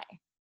try.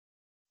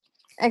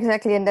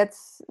 Exactly, and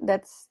that's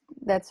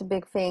a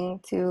big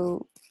thing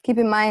to keep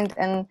in mind.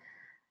 And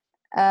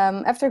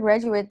after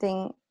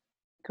graduating,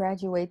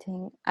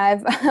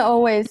 I've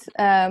always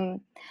had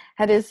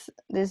this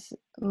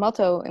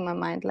motto in my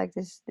mind, like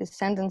this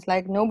sentence,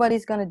 like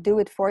nobody's gonna do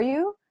it for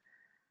you.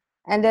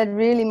 And that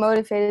really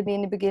motivated me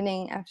in the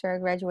beginning after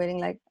graduating,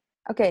 like,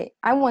 okay,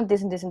 I want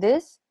this and this and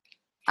this,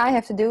 I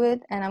have to do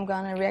it, and I'm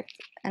gonna react,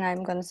 and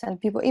I'm gonna send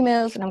people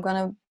emails, and I'm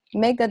gonna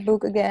make that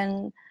book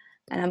again,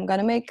 and I'm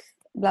gonna make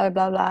blah blah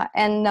blah blah,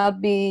 and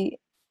not be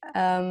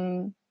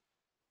um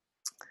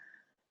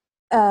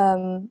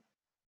I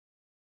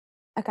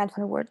can't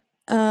find a word.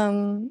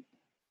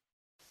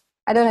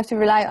 I don't have to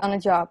rely on a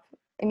job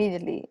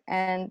immediately.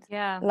 And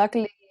Yeah.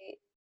 luckily,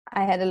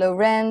 I had a low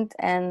rent,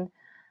 and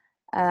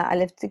I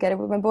lived together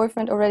with my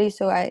boyfriend already,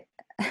 so I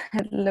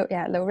had low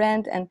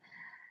rent, and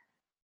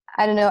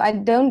I don't know, I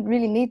don't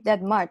really need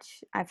that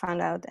much, I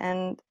found out.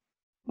 And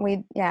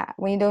when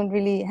you don't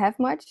really have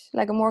much,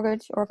 like a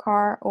mortgage or a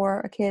car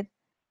or a kid,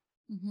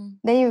 Mm-hmm.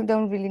 then you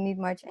don't really need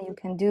much, and you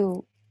can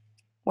do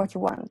what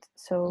you want.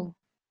 So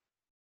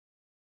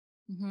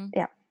Mm-hmm.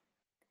 yeah,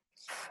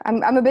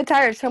 I'm a bit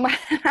tired, so my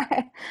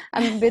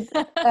I'm a bit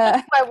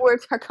my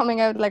words are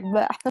coming out like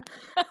blah.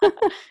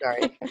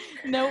 Sorry.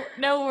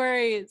 No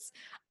worries.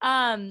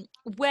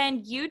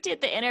 When you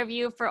did the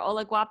interview for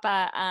Ola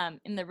Guapa,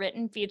 in the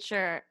written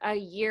feature,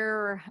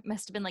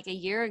 must have been like a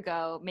year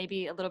ago,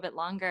 maybe a little bit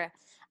longer.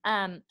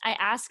 I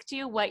asked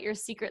you what your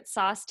secret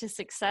sauce to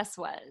success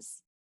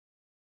was.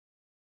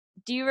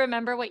 Do you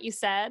remember what you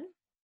said?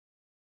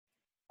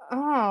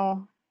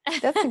 Oh,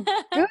 that's a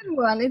good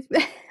one. It's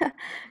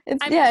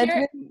it's I'm yeah, it's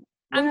curious. been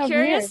one I'm and a half years.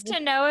 curious to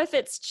know if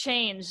it's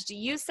changed.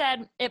 You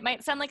said it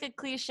might sound like a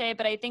cliche,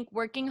 but I think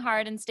working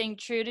hard and staying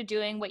true to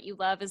doing what you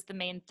love is the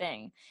main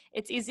thing.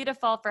 It's easy to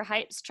fall for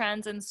hypes,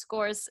 trends, and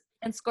score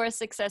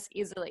success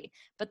easily,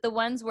 but the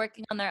ones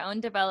working on their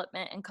own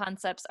development and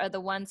concepts are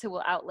the ones who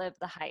will outlive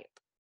the hype.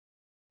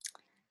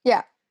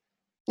 Yeah,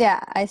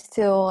 yeah. I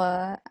still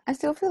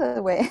feel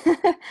that way.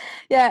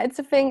 Yeah, it's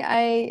a thing.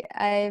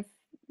 I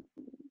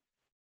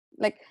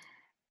like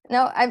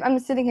now. I'm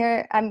sitting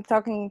here. I'm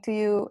talking to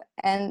you,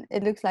 and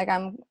it looks like I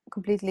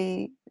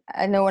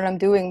know what I'm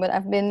doing, but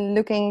I've been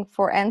looking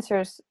for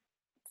answers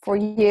for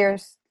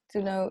years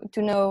to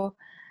know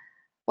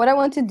what I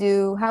want to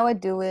do, how I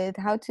do it,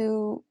 how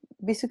to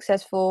be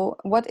successful.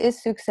 What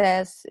is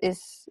success?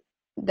 Is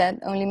that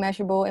only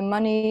measurable in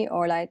money,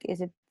 or like is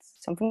it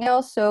something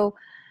else? So,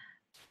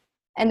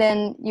 and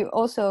then you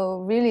also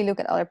really look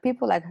at other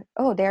people, like,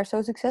 oh, they are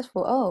so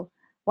successful. Oh,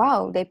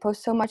 wow, they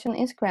post so much on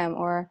Instagram,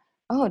 or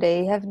oh,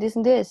 they have this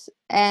and this.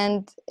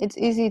 And it's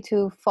easy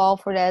to fall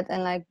for that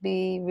and like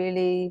be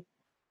really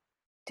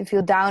to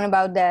feel down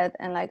about that,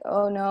 and like,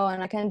 oh no,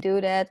 and I can't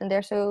do that, and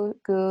they're so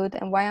good,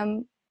 and why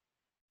I'm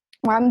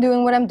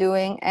doing what I'm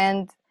doing.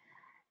 And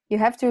you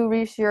have to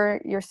reassure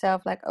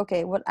yourself, like,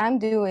 okay, what I'm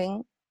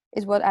doing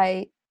is what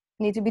I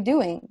need to be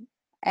doing.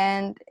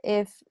 And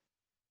if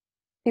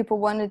people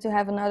wanted to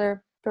have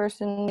another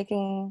person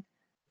making,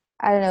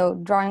 I don't know,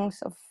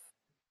 drawings of,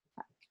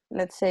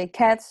 let's say,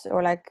 cats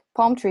or like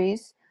palm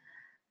trees,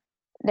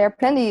 there are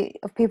plenty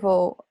of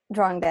people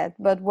drawing that,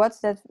 but what's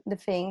the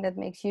thing that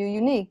makes you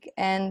unique?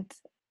 And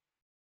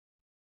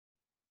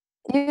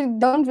you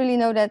don't really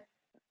know that.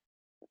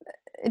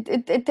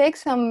 It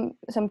takes some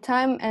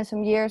time and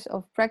some years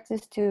of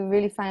practice to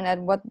really find out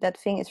what that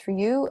thing is for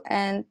you.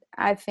 And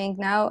I think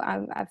now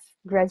I've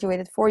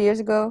graduated 4 years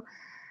ago.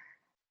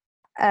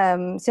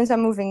 Since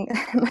I'm moving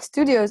my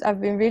studios,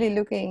 I've been really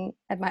looking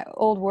at my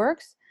old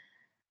works,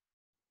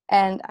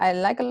 and I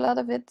like a lot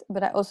of it,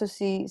 but I also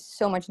see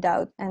so much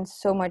doubt and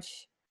so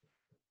much.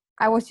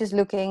 I was just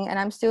looking, and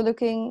I'm still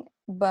looking,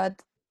 but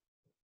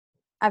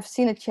I've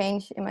seen a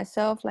change in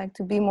myself, like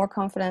to be more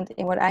confident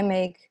in what I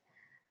make,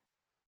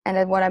 and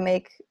that what I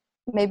make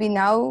maybe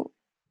now,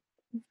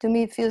 to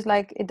me, it feels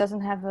like it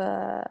doesn't have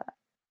a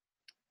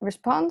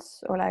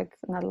response, or like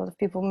not a lot of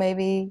people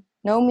maybe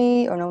know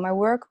me or know my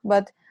work,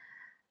 but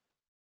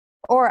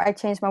or I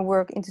change my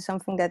work into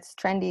something that's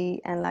trendy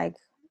and like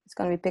it's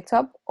going to be picked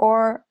up,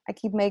 or I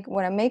keep make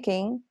what I'm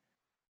making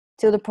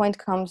till the point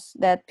comes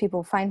that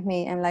people find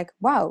me and like,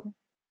 wow,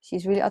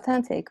 she's really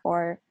authentic,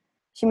 or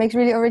she makes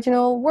really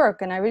original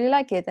work and I really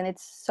like it and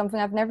it's something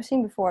I've never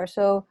seen before.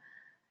 So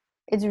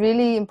it's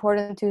really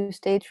important to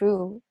stay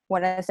true,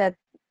 what I said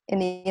in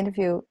the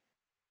interview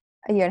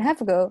a year and a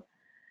half ago,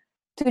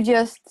 to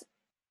just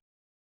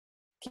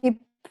keep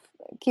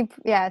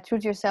true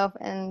to yourself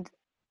and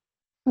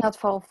not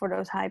fall for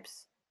those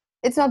hypes.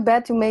 It's not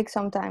bad to make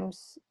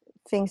sometimes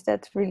things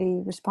that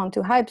really respond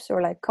to hypes,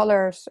 or like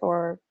colors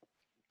or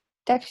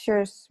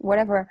textures,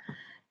 whatever,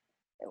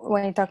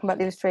 when you're talking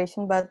about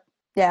illustration. But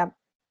yeah,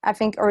 I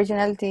think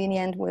originality in the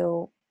end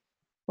will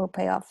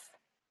pay off.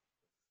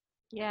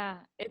 Yeah,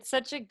 it's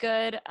such a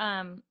good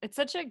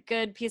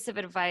piece of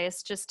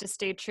advice, just to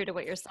stay true to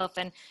what yourself,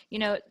 and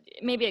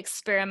maybe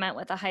experiment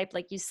with a hype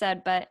like you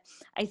said. But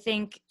I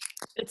think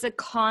it's a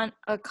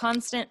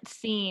constant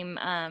theme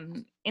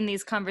in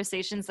these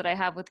conversations that I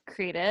have with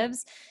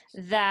creatives,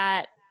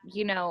 that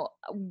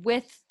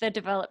with the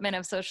development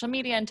of social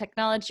media and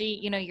technology,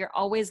 you're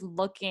always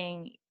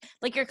looking,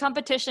 like your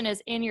competition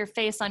is in your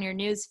face on your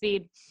news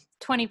feed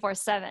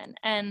 24/7.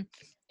 And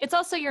it's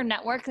also your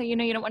network. You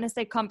don't want to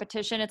say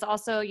competition. It's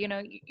also,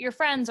 your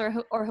friends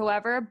or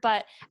whoever.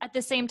 But at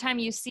the same time,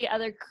 you see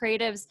other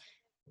creatives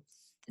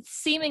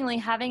seemingly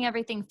having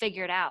everything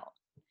figured out.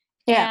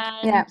 Yeah.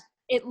 And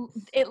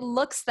it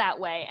looks that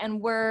way.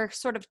 And we're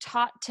sort of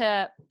taught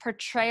to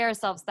portray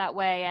ourselves that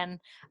way. And,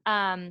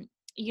 I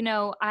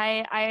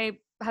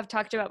have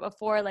talked about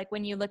before, like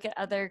when you look at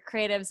other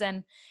creatives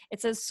and it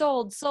says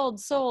sold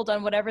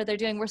on whatever they're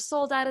doing, we're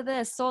sold out of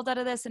this.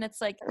 And it's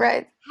like,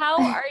 Right.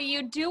 how are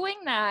you doing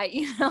that?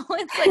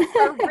 It's like,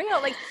 for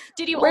real. Like,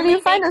 did you Where do only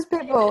you find make, those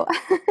people?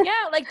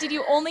 yeah, like, did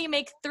you only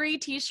make 3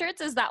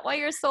 t-shirts? Is that why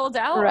you're sold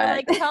out? Or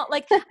Right.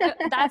 like,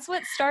 that's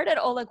what started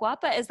Hola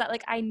Guapa, is that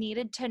like, I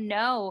needed to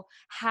know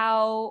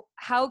how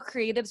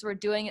creatives were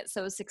doing it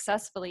so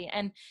successfully.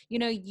 And,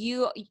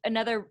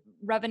 another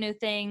revenue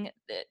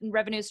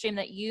stream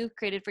that you've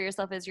created for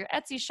yourself is your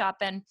Etsy shop.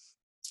 And,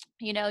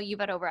 you've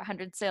had over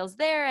 100 sales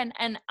there.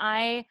 And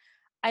I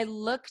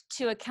look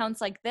to accounts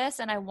like this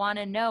and I want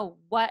to know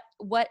what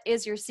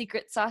is your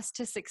secret sauce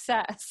to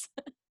success?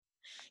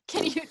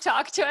 Can you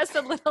talk to us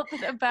a little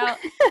bit about?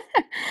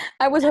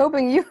 I was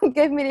hoping you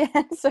gave me the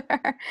answer.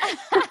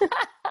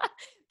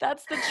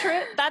 That's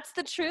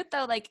the truth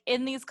though. Like,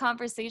 in these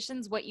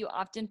conversations, what you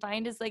often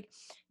find is like,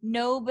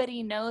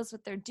 nobody knows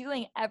what they're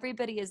doing.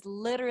 Everybody is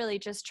literally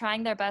just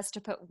trying their best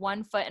to put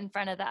one foot in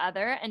front of the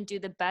other and do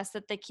the best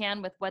that they can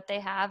with what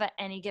they have at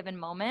any given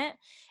moment.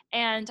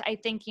 And I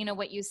think,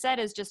 what you said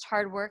is just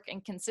hard work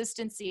and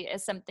consistency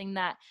is something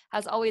that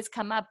has always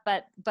come up.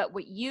 But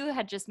what you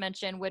had just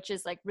mentioned, which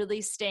is like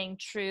really staying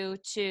true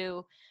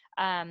to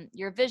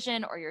your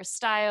vision or your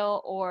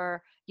style,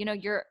 or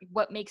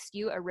what makes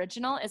you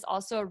original, is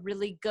also a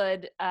really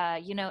good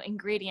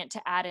ingredient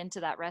to add into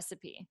that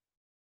recipe.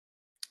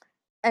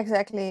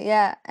 Exactly.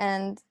 Yeah.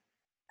 And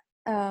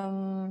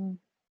yeah,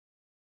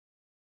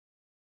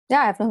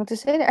 I have nothing to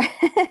say there.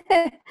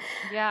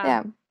 Yeah.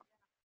 Yeah.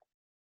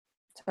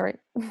 Sorry.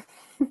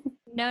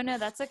 No,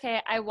 that's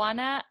okay. I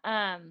wanna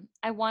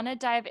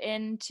dive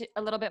into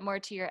a little bit more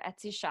to your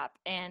Etsy shop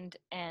and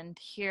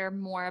hear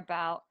more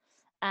about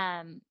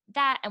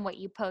that and what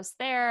you post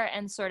there,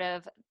 and sort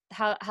of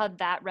how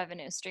that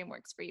revenue stream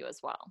works for you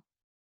as well.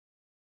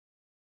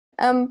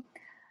 Um,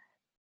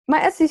 my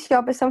Etsy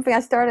shop is something I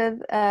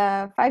started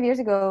 5 years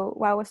ago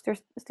while I was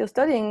still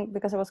studying,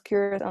 because I was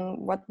curious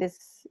on what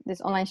this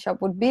online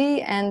shop would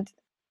be, and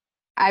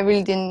I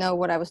really didn't know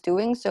what I was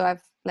doing. So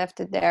I've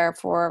left it there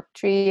for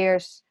 3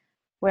 years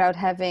without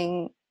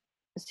having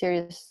a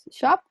serious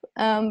shop.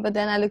 But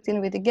then I looked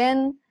into it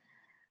again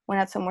when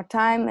I had some more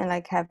time and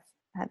like have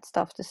had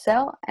stuff to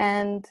sell.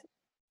 And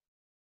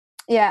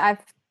yeah,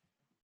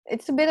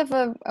 it's a bit of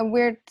a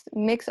weird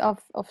mix of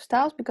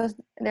styles, because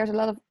there's a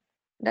lot of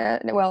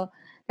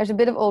there's a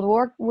bit of old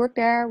work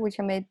there, which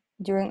I made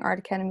during Art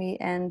Academy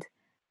and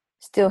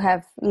still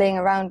have laying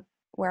around,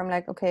 where I'm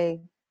like,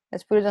 okay,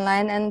 let's put it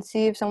online and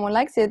see if someone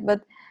likes it.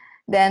 But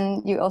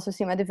then you also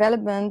see my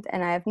development,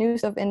 and I have new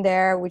stuff in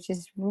there, which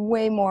is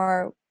way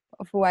more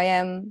of who I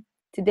am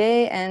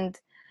today. And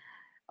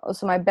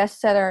also my best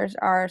sellers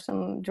are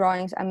some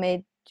drawings I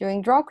made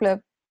during Draw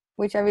Club,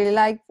 which I really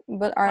liked,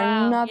 but are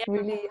Wow. not Yeah.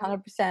 really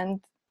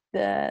 100%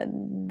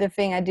 the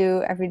thing I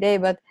do every day.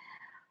 But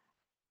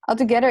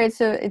altogether,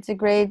 it's a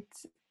great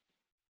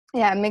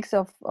mix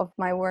of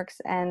my works,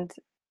 and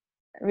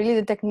really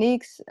the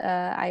techniques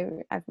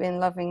I've been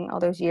loving all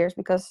those years,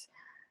 because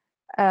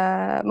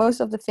most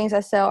of the things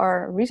I sell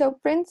are reso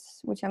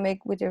prints, which I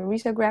make with a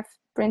risograph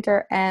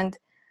printer. And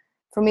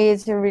for me,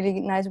 it's a really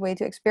nice way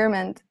to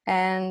experiment.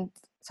 And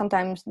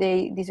sometimes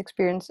these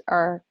experiments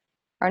are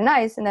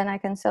nice, and then I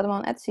can sell them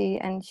on Etsy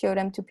and show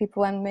them to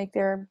people and make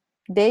their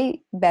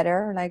day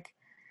better. Like,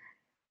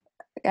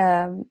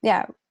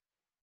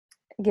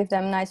 give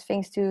them nice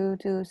things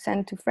to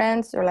send to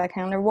friends, or like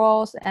hang on their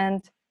walls.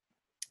 And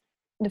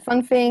the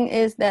fun thing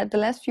is that the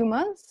last few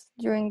months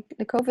during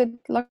the COVID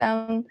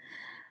lockdown,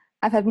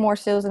 I've had more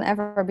sales than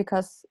ever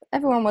because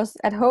everyone was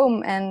at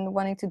home and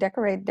wanting to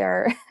decorate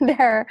their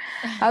their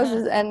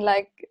houses, and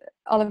like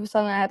all of a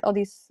sudden I had all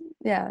these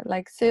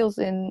like sales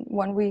in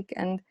 1 week,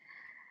 and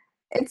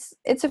it's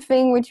a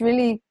thing which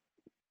really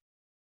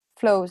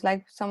flows.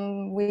 Like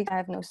some weeks I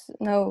have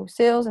no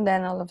sales, and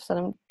then all of a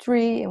sudden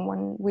 3 in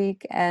 1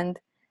 week, and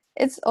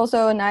it's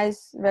also a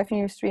nice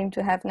revenue stream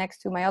to have next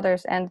to my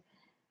others. And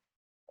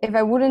if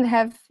I wouldn't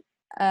have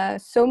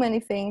so many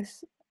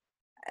things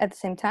at the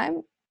same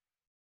time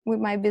with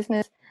my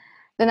business,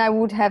 then I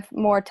would have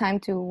more time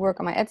to work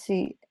on my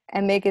Etsy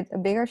and make it a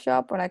bigger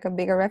shop or like a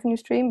bigger revenue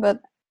stream. But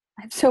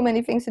I have so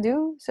many things to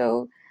do,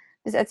 so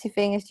this Etsy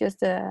thing is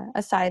just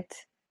a side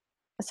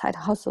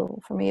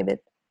hustle for me a bit.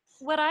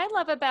 What I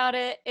love about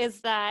it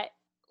is that,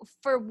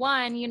 for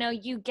one, you know,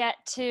 you get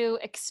to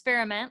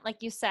experiment,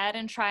 like you said,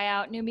 and try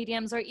out new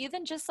mediums, or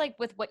even just like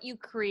with what you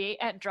create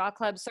at Draw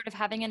Club, sort of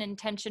having an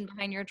intention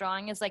behind your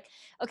drawing is like,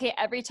 okay,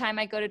 every time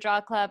I go to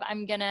Draw Club,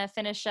 I'm going to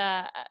finish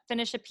a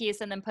piece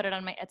and then put it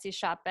on my Etsy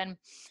shop. And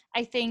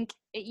I think,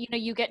 you know,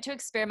 you get to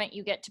experiment,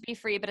 you get to be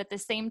free, but at the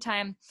same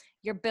time,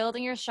 you're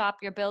building your shop,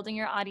 you're building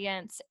your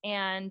audience,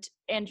 and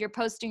you're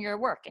posting your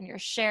work and you're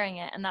sharing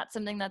it. And that's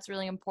something that's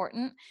really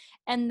important.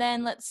 And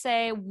then let's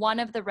say one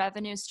of the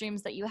revenue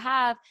streams that you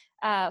have,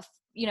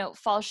 you know,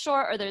 falls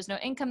short, or there's no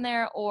income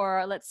there,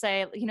 or let's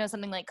say, you know,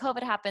 something like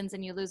COVID happens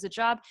and you lose a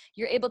job,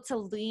 you're able to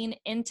lean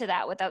into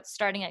that without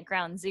starting at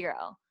ground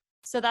zero.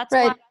 So that's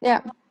why Right.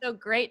 Yeah. it's so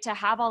great to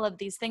have all of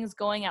these things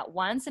going at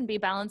once and be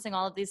balancing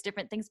all of these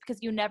different things,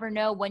 because you never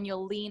know when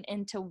you'll lean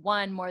into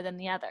one more than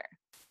the other.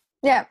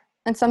 Yeah.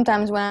 And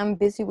sometimes when I'm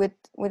busy with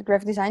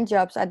graphic design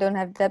jobs, I don't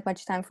have that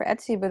much time for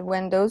Etsy. But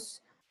when those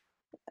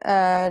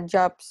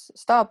jobs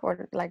stop,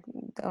 or like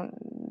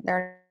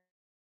they're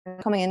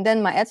coming in,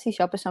 then my Etsy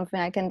shop is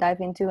something I can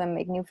dive into and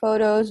make new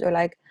photos, or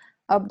like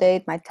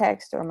update my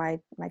text or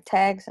my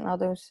tags and all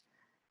those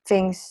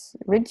things,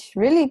 which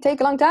really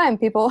take a long time.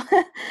 People,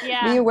 be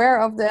Yeah. aware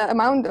of the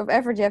amount of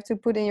effort you have to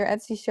put in your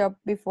Etsy shop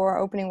before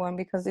opening one,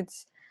 because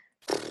it's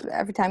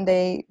every time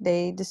they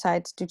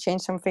decide to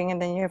change something,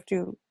 and then you have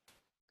to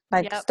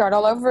like Yep. start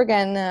all over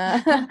again,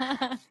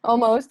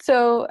 almost.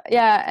 So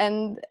yeah,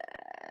 and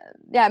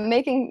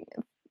making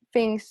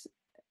things,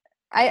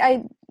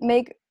 I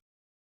make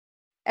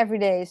every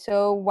day,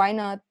 so why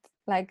not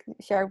like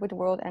share it with the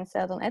world and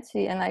sell it on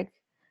Etsy, and like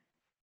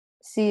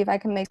see if I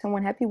can make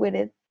someone happy with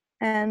it.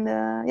 And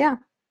that's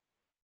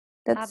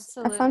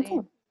a fun Absolutely.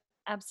 thing.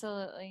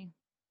 Absolutely.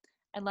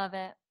 I love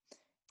it.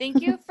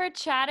 Thank you for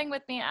chatting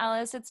with me,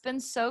 Alice. It's been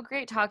so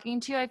great talking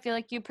to you. I feel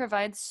like you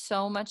provide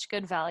so much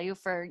good value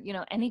for, you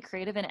know, any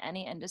creative in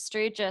any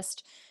industry,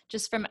 just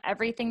from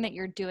everything that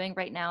you're doing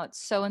right now.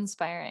 It's so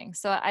inspiring.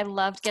 So I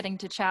loved getting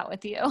to chat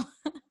with you.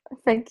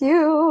 Thank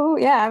you.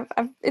 Yeah,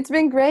 it's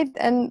been great.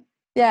 And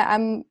yeah,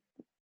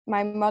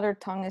 my mother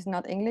tongue is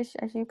not English,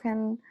 as you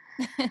can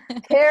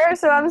hear,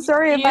 so I'm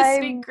sorry if You I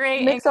speak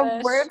great mix up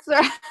English. words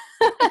or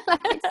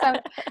like some,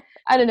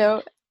 I don't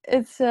know.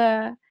 It's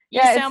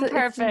You sound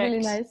it's really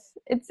perfect. nice.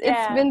 It's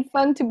Yeah. been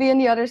fun to be on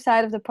the other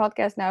side of the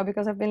podcast now,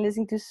 because I've been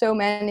listening to so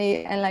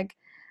many, and like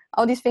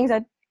all these things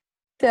I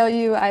tell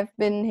you I've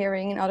been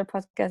hearing in other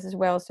podcasts as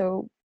well.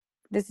 So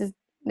there's a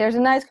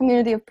nice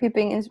community of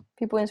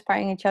people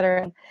inspiring each other,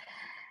 and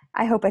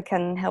I hope I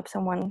can help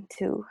someone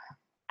too.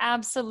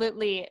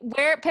 Absolutely.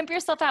 Where, pimp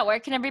yourself out, where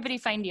can everybody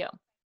find you?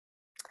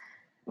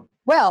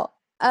 Well,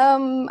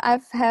 I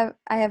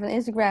have an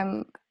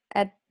Instagram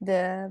at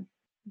the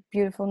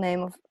beautiful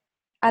name of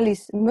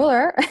Alice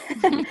Mulder,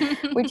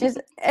 which is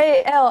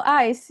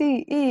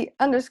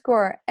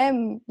ALICE_MULDER.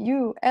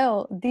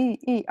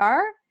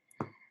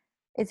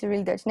 It's a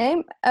really Dutch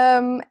name.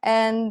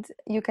 And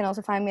you can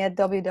also find me at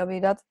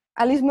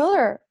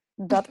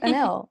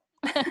www.alicemulder.nl.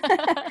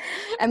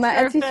 And my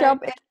Etsy shop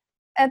Perfect.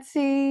 is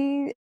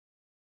Etsy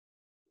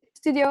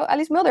Studio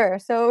Alice Mulder.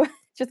 So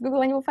just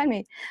Google and you will find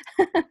me.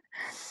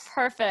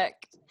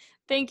 Perfect.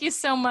 Thank you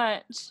so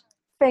much.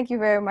 Thank you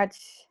very much,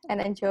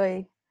 and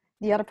enjoy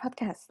the other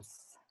podcasts.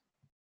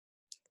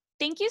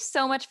 Thank you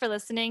so much for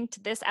listening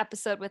to this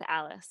episode with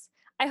Alice.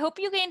 I hope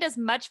you gained as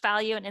much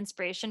value and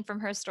inspiration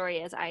from her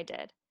story as I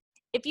did.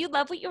 If you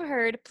love what you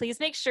heard, please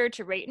make sure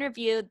to rate and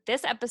review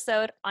this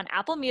episode on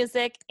Apple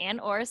Music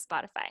and/or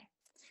Spotify.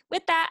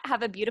 With that,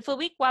 have a beautiful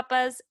week,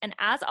 Wapas, and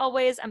as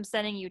always, I'm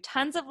sending you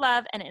tons of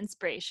love and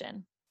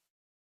inspiration.